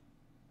way.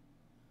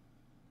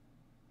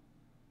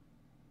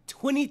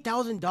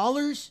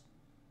 $20,000?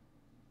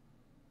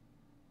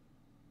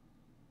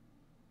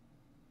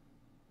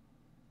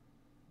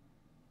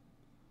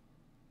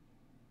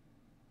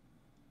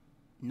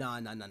 Nah.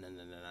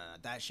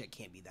 That shit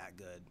can't be that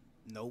good.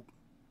 Nope.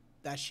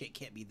 That shit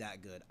can't be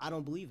that good. I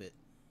don't believe it.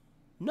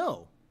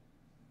 No.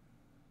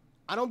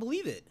 I don't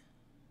believe it.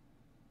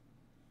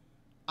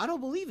 I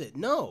don't believe it.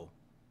 No.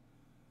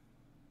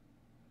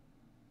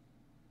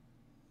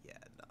 Yeah,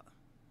 nah.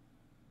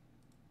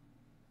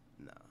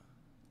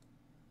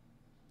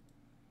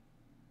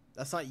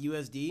 That's not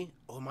USD?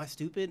 Oh, am I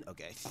stupid?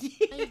 Okay.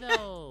 Hey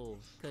though,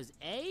 cause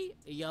A,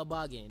 y'all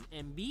bugging,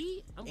 and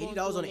B, I'm going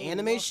 $80 on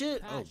anime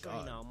shit? Oh patch right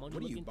god. now. Money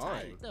What are you looking tight.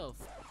 buying? The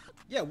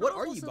Yeah, what I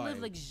are want you to buying?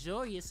 live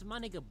luxurious. My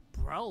nigga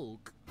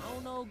broke. I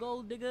don't know,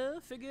 gold digger.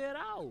 Figure it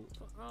out.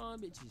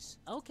 Bitches.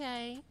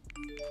 Okay.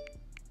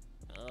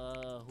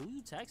 Who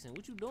you texting?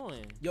 What you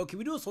doing? Yo, can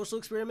we do a social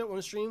experiment on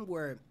the stream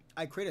where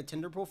I create a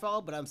Tinder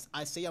profile, but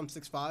I say I'm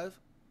 6'5",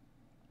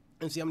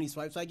 and see how many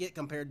swipes I get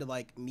compared to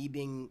like me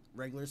being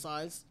regular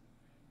size?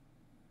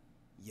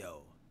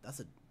 Yo, that's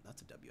a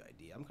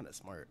WID. I'm kind of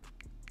smart.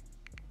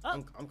 Oh,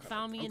 I'm kinda-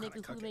 found me I'm a kinda nigga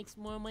who cooking. makes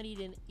more money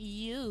than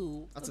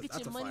you. That's Go a- get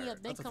that's your a money fire- up,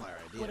 then that's a come fire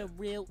with idea. a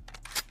real.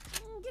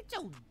 Get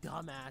your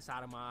dumb ass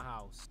out of my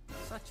house.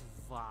 Such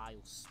vile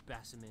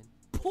specimen.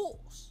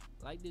 Pulse.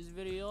 Like this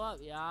video up,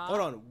 y'all. Hold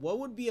on. What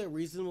would be a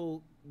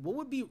reasonable?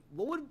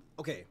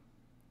 Okay,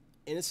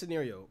 in a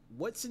scenario,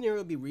 what scenario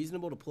would be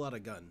reasonable to pull out a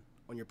gun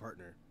on your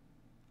partner?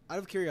 Out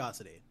of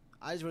curiosity,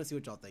 I just want to see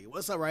what y'all thinking.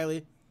 What's up,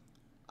 Riley?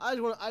 I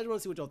just want to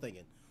see what y'all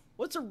thinking.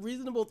 What's a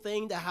reasonable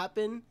thing to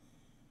happen?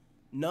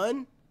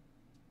 None.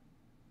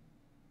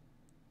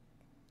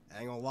 I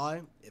ain't gonna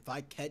lie. If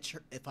I catch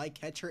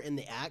her in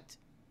the act,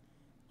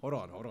 hold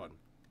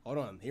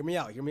on. Hear me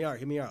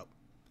out.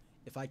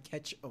 If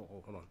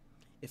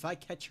I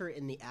catch her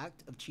in the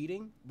act of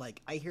cheating,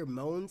 like I hear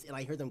moans and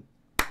I hear them,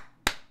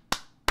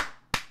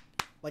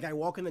 like I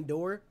walk in the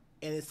door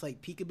and it's like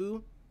peekaboo. You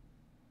know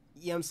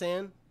what I'm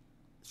saying?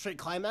 Straight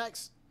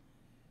climax.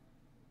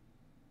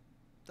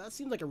 That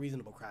seems like a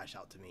reasonable crash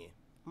out to me.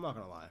 I'm not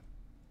gonna lie.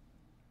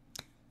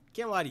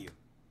 Can't lie to you.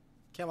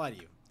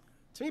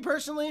 To me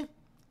personally,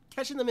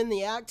 catching them in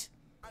the act,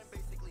 I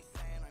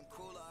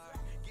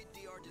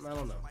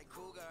don't know.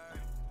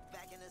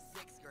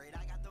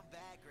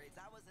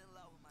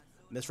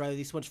 Miss Riley,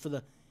 thanks so much for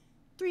the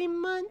 3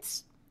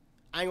 months.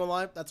 I ain't gonna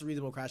lie, that's a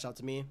reasonable crash out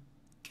to me.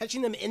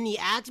 Catching them in the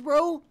act,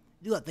 bro?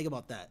 Do not think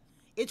about that.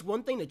 It's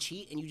one thing to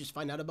cheat and you just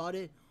find out about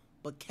it,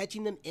 but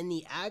catching them in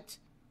the act,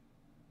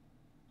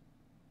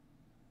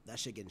 that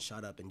shit getting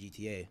shot up in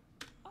GTA.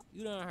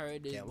 You done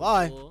heard this Can't before.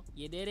 lie.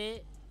 You did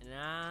it?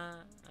 Nah,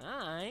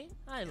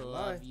 I love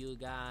lie. you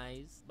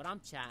guys, but I'm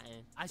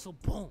chatting. So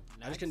boom.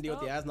 I just couldn't deal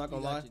with the ass, not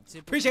gonna you got lie. your typical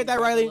Appreciate that,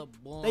 Riley. regular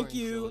boring Thank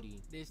you.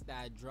 Shorty. This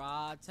that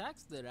dry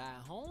texter,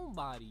 that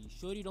homebody.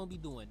 Shorty don't be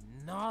doing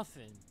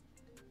nothing.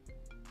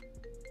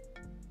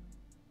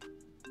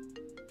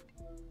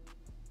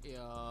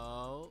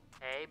 Yo,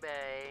 Hey,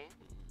 babe.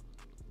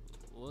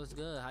 what's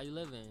good? How you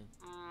living?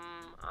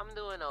 I'm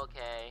doing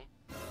okay.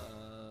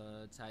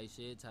 Tight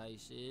shit.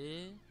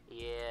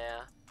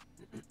 Yeah.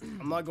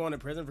 I'm not going to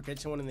prison for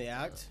catching one in the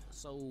act.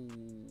 So,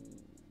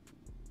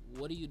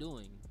 what are you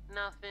doing?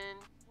 Nothing.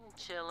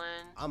 Chilling.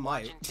 I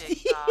might. Watching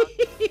TikTok.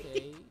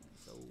 Okay,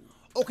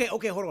 so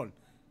Okay, hold on.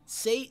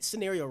 Say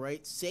scenario,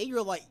 right? Say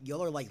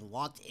y'all are like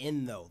locked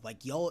in though.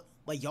 Like y'all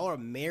are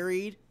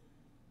married.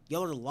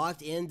 Y'all are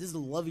locked in. This is the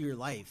love of your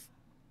life.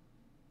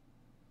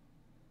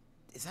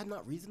 Is that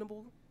not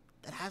reasonable?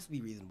 That has to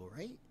be reasonable,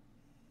 right?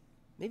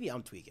 Maybe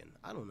I'm tweaking.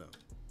 I don't know.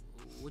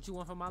 what you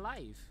want from my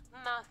life?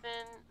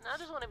 Nothing. I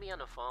just want to be on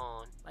the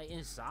phone. Like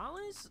in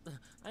silence?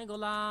 I ain't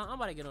gonna lie, I'm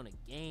about to get on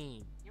a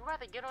game. You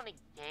rather get on a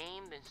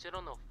game than sit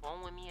on the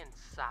phone with me in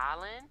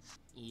silence?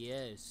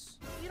 Yes.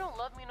 You don't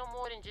love me no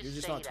more than just You're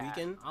just say not that.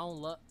 tweaking? I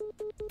don't love.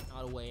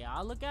 Now the way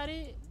I look at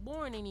it,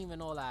 boring ain't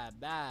even all that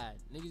bad.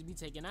 Niggas be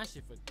taking that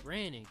shit for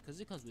granted, cause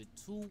it comes with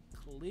two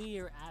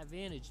clear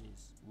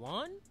advantages.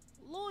 One,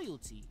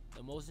 loyalty.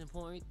 The most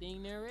important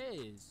thing there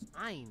is.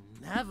 I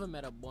ain't never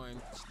met a boring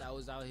bitch that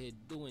was out here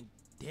doing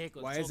dick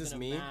or Why talking is this to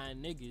me? mad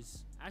niggas.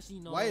 Actually,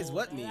 no. Why is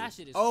what me? That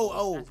shit is Oh, false.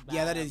 oh, That's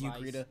yeah, bad that is you,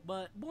 advice. Krita.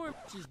 But boring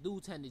bitches do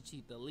tend to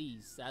cheat the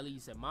least, at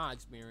least in my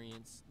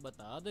experience. But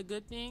the other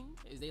good thing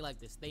is they like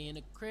to stay in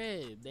the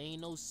crib. They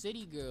ain't no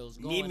city girls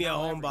going Need me a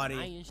out every homebody.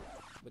 night and shit.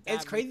 But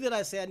It's that crazy that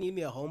I say I need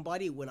me a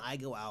homebody when I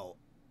go out.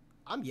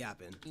 I'm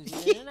yapping.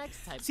 means you're the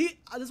next type. See,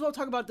 this is what I'm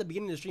talking about at the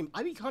beginning of the stream.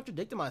 I be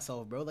contradicting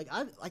myself, bro.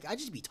 I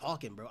just be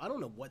talking, bro. I don't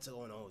know what's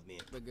going on with me.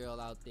 The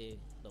girl out there,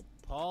 the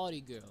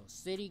party girl,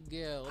 city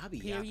girl, I be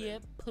period,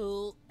 yapping.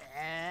 pool,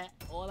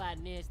 all that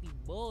nasty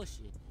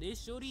bullshit. This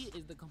shorty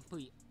is the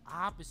complete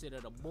opposite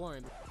of the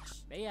boring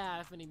bitch. They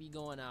are finna be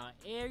going out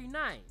every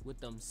night with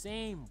them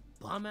same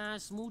bum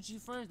ass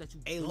smoochy friends that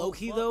you. Hey, don't low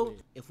key fuck though,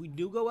 with. if we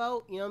do go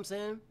out, you know what I'm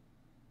saying?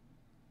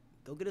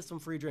 Go get us some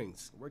free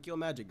drinks. Work your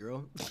magic,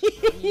 girl.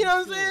 You know what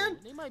I'm Sure, saying?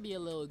 They might be a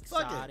little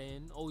Fuck it.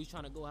 exciting, always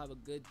trying to go have a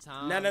good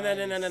time.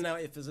 No.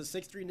 If it's a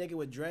 6'3" nigga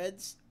with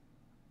dreads,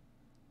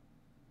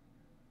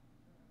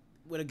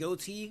 with a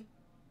goatee,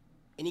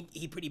 and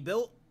he pretty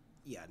built,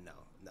 yeah, no,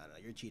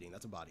 you're cheating.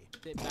 That's a body.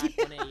 Sit back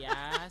on their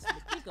ass,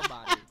 but think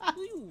about it.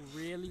 Do you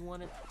really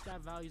want to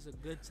that values a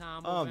good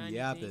time? over anything?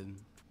 Yapping.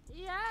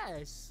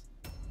 Yes.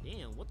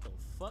 Damn, what the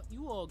fuck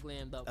you all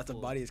glammed up That's a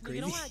for? body is Nigga,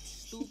 crazy. don't act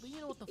stupid. You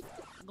know what the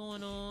fuck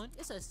going on?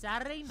 It's a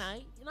Saturday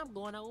night, and I'm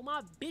going out with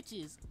my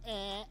bitches.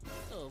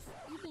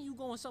 You think you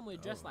going somewhere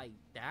dressed like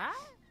that?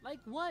 Like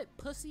what,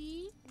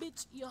 pussy?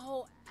 Bitch, your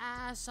whole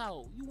ass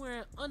out. You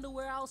wearing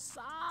underwear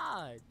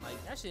outside.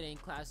 Like, that shit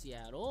ain't classy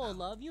at all,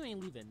 love. You ain't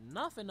leaving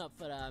nothing up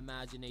for the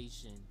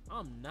imagination.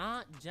 I'm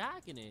not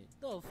jacking it.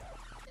 The fuck?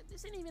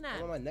 This ain't even that I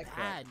want my neck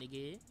bad,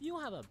 nigga. If you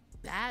don't have a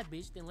bad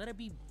bitch, then let her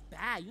be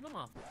bad. You know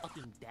my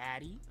fucking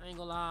daddy. I ain't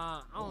gonna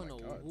lie. I don't know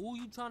who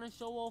you trying to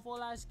show off all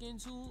that skin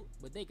to,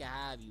 but they can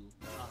have you.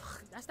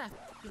 Ugh, that's that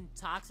fucking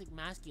toxic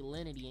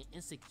masculinity and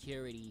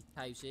insecurity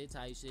type shit.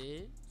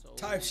 So,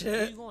 Type Who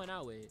shit. you going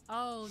out with?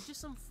 Oh, just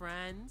some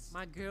friends.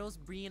 My girl's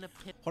Bree and a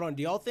pip. Hold on.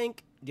 Do y'all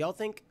think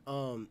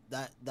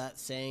that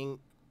saying,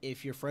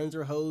 if your friends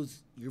are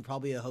hoes, you're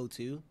probably a hoe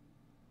too?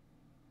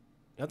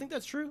 Y'all think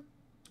that's true?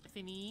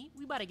 Tiffany,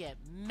 we about to get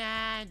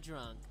mad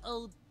drunk,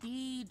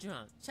 OD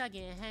drunk,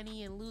 chugging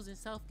Henny and losing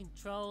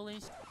self-control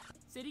and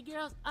City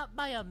girls up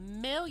by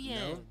 1 million.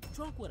 No.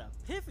 Drunk with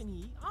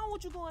Epiphany. I don't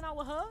want you going out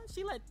with her.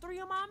 She let 3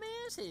 of my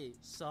mans hit.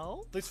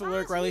 So? Thanks for last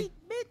work, Riley. week,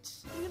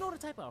 bitch. You know the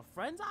type of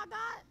friends I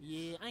got?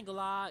 Yeah, I ain't gonna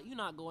lie. You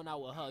not going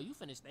out with her. You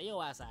finna stay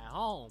your ass at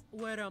home.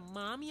 Where the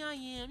mommy I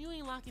am. You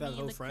ain't locking That me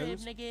in hoe the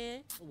friends? crib,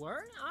 nigga.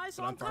 Word? Alright,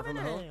 so But I'm I'm far coming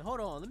from a hoe? in. Hold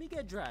on, let me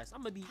get dressed.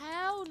 I'm gonna be.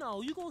 Hell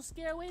no. You gonna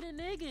scare away the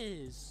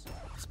niggas.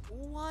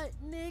 What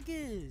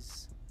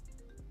niggas?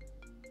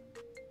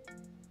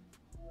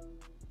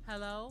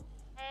 Hello?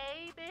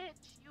 Hey,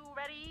 bitch, you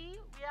ready?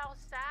 We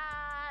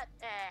outside.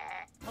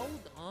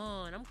 Hold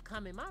on, I'm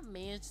coming. My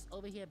man's just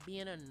over here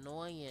being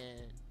annoying.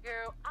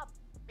 Girl, I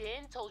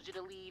been told you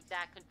to leave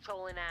that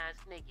controlling ass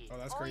nigga. Oh,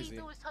 that's All crazy. he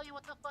do is tell you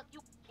what the fuck you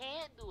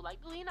can't do.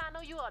 Like, do he not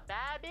know you a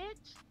bad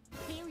bitch?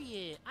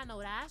 Period. I know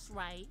that's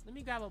right. Let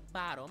me grab a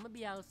bottle. I'm gonna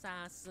be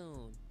outside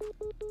soon.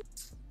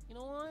 You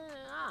know what?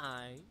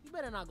 Alright. You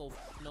better not go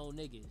f no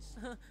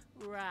niggas.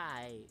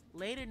 Right.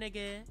 Later,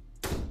 nigga.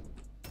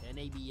 And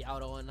they be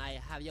out all night,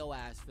 have your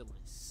ass feeling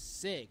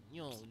sick.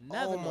 You don't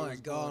never Oh know my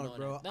what's going god, on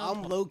bro. at them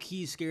I'm low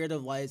key scared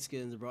of light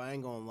skins, bro. I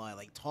ain't gonna lie.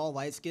 Like tall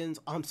light skins,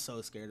 I'm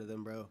so scared of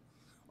them, bro.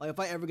 Like if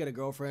I ever get a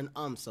girlfriend,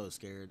 I'm so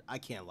scared. I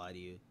can't lie to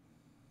you.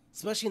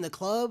 Especially in the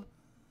club.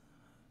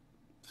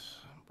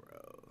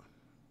 Bro.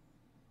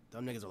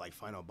 Them niggas are like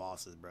final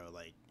bosses, bro.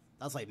 Like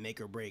that's like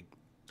make or break.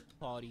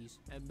 parties.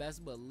 And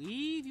best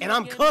believe you And ain't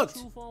I'm getting cooked. the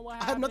truth on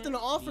what I have nothing to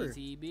happened. offer.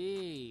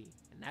 BTB.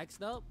 And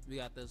next up, we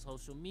got the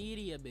social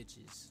media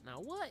bitches. Now,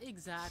 what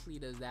exactly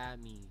does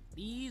that mean?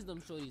 These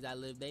them shorties that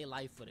live their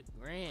life for the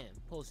gram,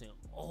 posting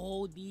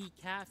OD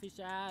catfish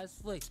ass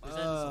flicks,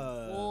 presenting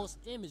some false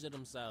image of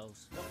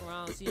themselves. Fuck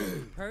around, see them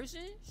in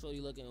person,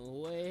 shorty looking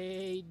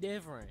way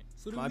different.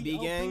 So My we B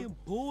out gang. being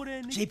bold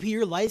and JP,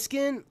 you're light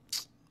skin?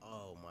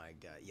 Oh my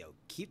god. Yo,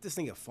 keep this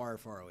nigga far,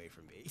 far away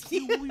from me.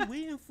 what we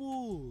waiting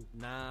for?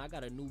 Nah, I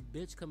got a new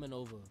bitch coming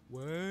over.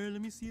 Word,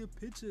 let me see a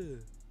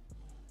picture.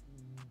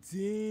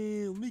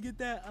 Damn, let me get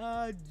that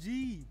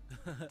IG.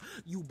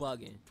 You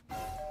bugging.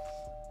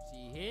 She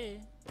here.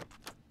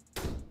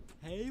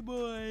 Hey,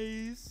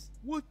 boys.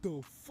 What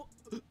the fuck?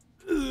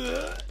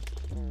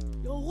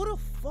 Yo, who the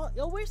fuck?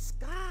 Yo, where's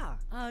Sky?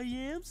 I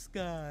am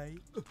Sky.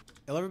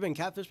 Y'all ever been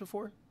catfish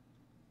before?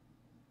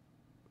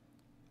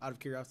 Out of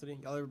curiosity,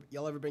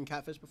 y'all ever been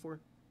catfish before?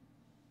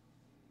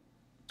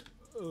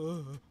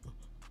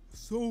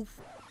 So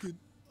fucking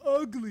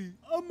ugly.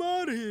 I'm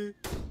out of here.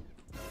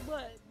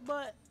 But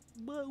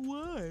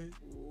what?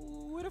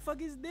 Where the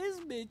fuck is this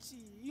bitch?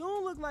 You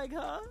don't look like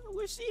her.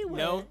 Where she went?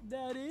 No.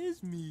 That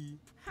is me.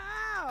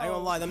 How? I ain't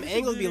gonna lie, them It's a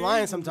angles good be lying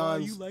angle,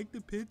 sometimes. You like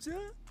the picture?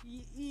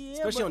 Yeah,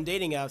 Especially but on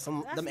dating apps,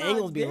 that's them not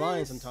angles be lying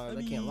this. sometimes.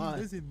 I mean, can't lie.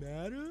 Does it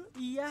matter?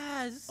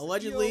 Yes.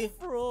 Allegedly. You're a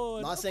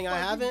fraud. Not A saying I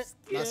fucking haven't.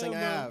 Not saying I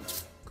scammer.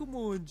 have. Come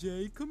on,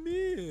 Jay, come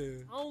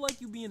here. I don't like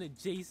you being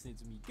adjacent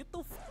to me. Get the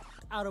f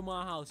out of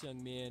my house,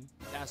 young man.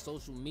 That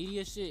social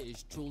media shit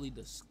is truly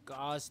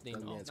disgusting.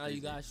 Young Now man's you crazy.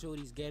 got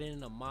shorties getting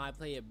in a my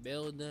player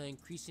builder,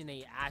 increasing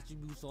their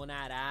attributes on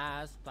that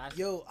ass. Plastic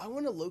Yo, I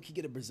want to low-key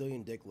get a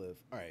Brazilian dick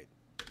lift. All right.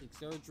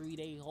 surgery,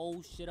 they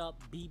whole shit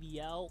up,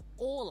 BBL,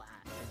 all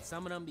that. And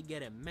some of them be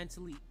getting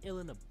mentally ill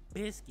in a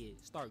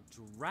biscuit. Start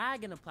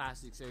dragging the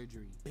plastic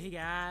surgery. Big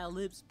eye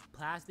lips,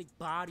 plastic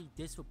body,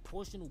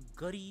 disproportional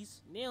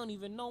goodies. They don't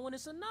even know when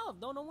it's enough.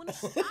 Don't know when to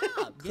stop.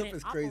 Clip Getting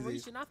is crazy.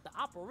 operation after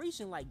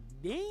operation. Like,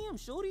 damn,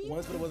 shorty.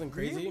 Once, but it wasn't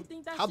You really crazy.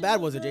 think that How shit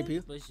bad was it, good?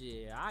 JP? But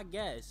shit, I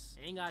guess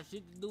ain't got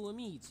shit to do with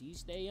me. T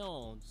stay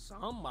on.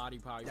 Somebody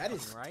probably That fucking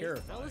is right.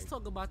 terrifying. Now let's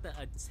talk about the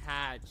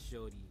attached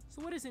shorty.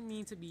 So what does it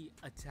mean to be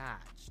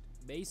attached?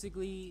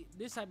 Basically,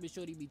 this type of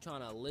shorty be trying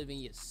to live in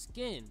your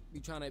skin. Be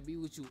trying to be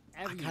with you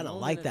every I kind of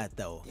moment like of that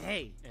though. the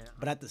day. And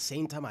But at the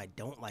same time, I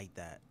don't like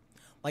that.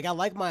 Like, I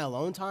like my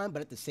alone time,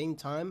 but at the same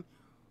time,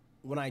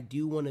 when I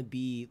do want to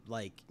be,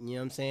 like, you know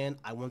what I'm saying?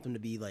 I want them to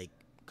be, like,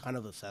 kind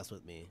of obsessed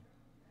with me.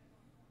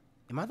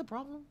 Am I the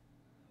problem?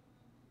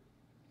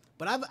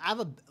 But I've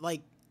a,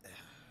 like,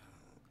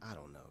 I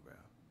don't know, bro.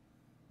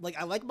 Like,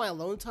 I like my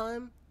alone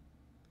time,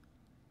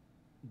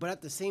 but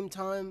at the same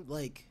time,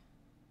 like,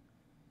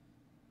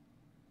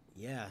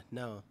 yeah,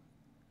 no.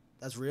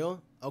 That's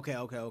real? Okay.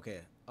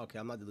 Okay,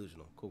 I'm not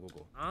delusional.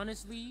 Cool.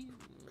 honestly,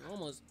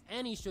 almost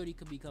any shorty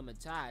could become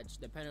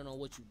attached depending on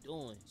what you're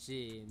doing.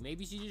 Shit,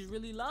 maybe she just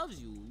really loves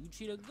you. You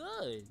treat her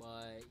good.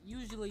 But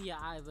usually you're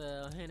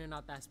either handing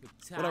out that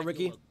spectacular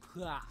Ricky?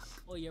 cock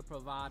or you're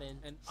providing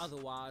an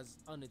otherwise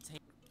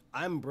unattainable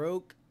I'm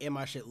broke and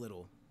my shit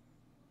little.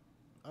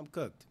 I'm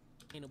cooked.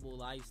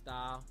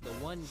 lifestyle. The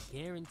one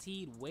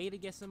guaranteed way to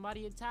get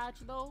somebody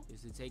attached though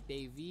is to take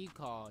their V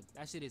card.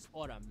 That shit is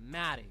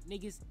automatic.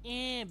 Niggas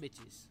and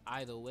bitches.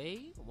 Either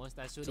way, once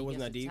that shorty So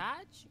wasn't gets that deep?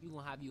 attached, you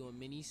gonna have you a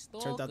mini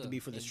stalker. Turned out to be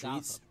for the And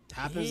God streets. forbid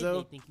Happens,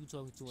 though? They think you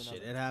talking to another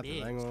Shit, it happens.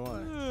 bitch. I ain't gonna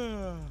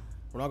lie.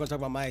 We're not gonna talk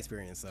about my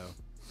experience, so.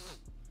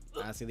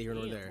 I see the here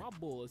nor Damn, there. my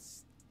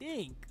boys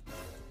stink.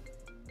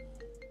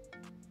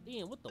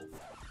 Damn, what the f?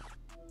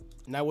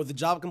 Now, was the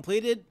job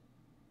completed?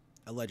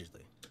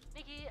 Allegedly.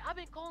 Nigga, I've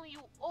been calling you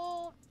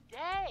all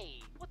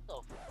day. What the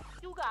f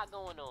you got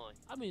going on?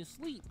 I've been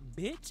asleep,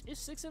 bitch. It's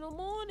 6 in the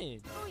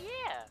morning. Oh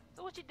yeah.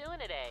 So what you doing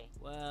today?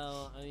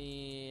 Well, I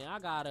mean, I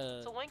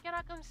gotta. So when can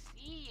I come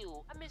see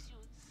you? I miss you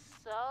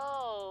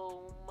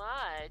so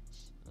much.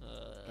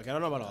 Okay, I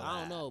don't know about all I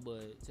don't that. know,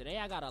 but today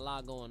I got a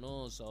lot going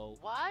on, so.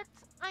 What?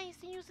 I ain't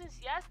seen you since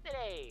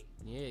yesterday.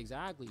 Yeah,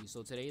 exactly.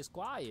 So today is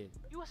quiet.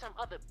 You with some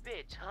other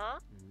bitch, huh?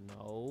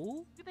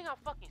 No. You think I'm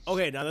fucking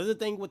Okay, now there's a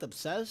thing with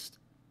obsessed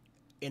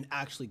and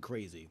actually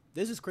crazy.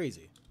 This is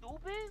crazy.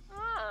 stupid?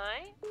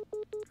 Alright.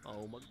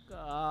 Oh my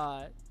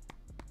god.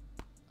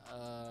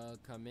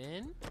 Come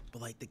in.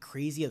 But, like, the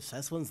crazy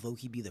obsessed ones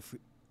low-key be the free.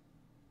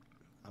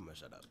 I'm gonna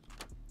shut up.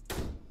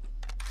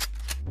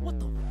 What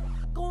the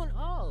f going?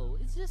 Oh,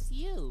 it's just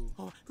you.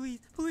 Oh, please,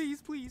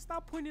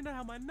 stop pointing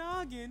at my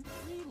noggin.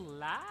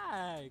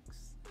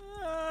 Relax.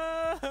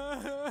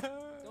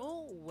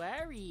 Don't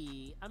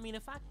worry. I mean,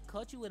 if I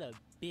caught you with a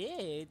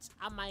bitch,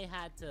 I might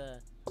have to.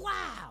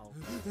 Wow.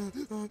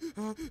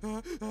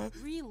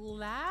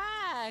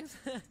 Relax.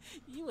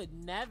 You would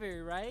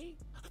never, right?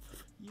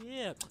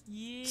 Yeah.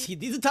 See,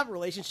 these are the type of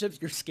relationships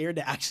you're scared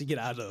to actually get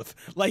out of.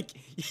 Like,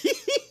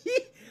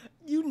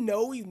 you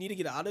know you need to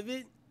get out of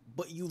it,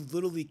 but you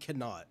literally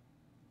cannot.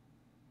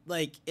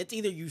 Like, it's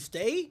either you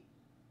stay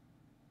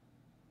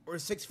or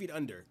 6 feet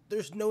under.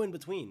 There's no in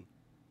between.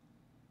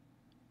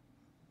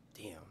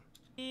 Damn.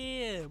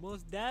 Yeah,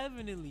 most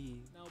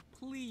definitely. Now,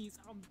 please,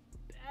 I'm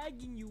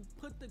begging you,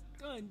 put the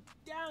gun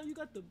down. You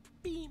got the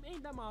beam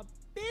aimed at my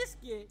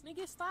biscuit.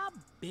 Nigga, stop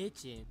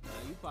bitching.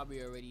 Now, you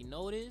probably already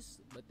noticed,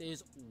 but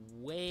there's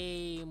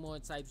way more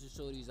types of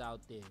shorties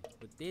out there.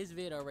 But this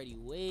vid already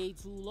way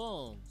too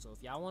long. So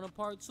if y'all want a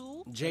part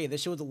 2, Jay,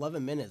 this shit was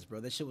 11 minutes, bro.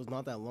 This shit was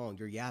not that long.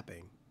 You're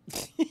yapping.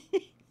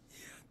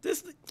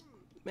 This,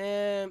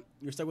 man,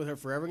 you're stuck with her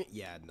forever?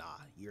 Yeah, nah,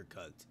 you're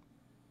cooked.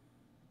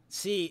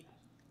 See,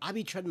 I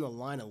be treading the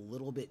line a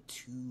little bit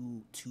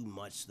too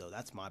much, though.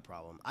 That's my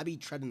problem. I be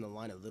treading the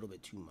line a little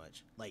bit too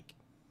much. Like,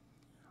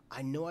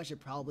 I know I should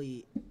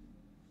probably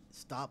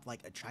stop,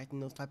 like, attracting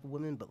those type of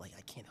women, but, like,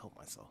 I can't help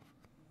myself.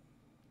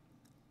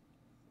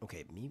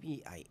 Okay,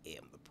 maybe I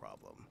am the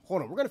problem.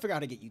 Hold on, we're gonna figure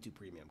out how to get YouTube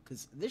Premium,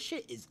 because this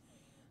shit is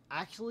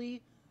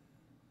actually...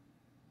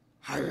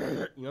 You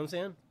know what I'm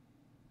saying?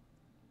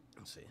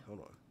 Let's see,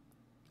 hold on.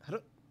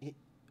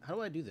 How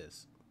do I do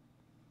this?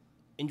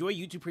 Enjoy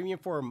YouTube Premium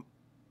for...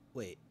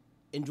 Wait.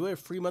 Enjoy a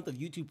free month of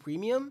YouTube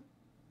Premium?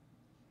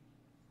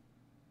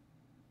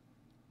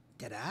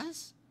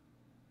 Deadass?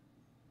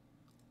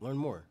 Learn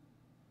more.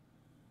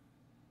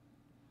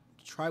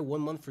 Try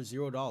 1 month for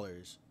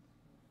 $0.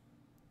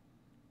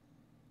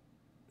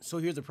 So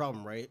here's the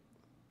problem, right?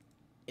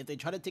 If they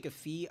try to take a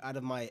fee out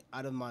of my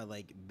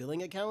like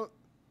billing account,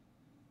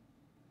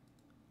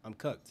 I'm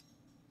cooked.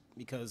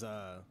 Because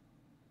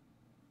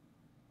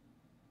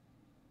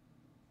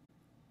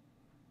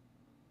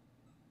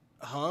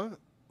Huh?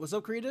 What's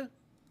up, Krita?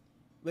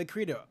 Wait,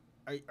 Krita,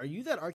 are you that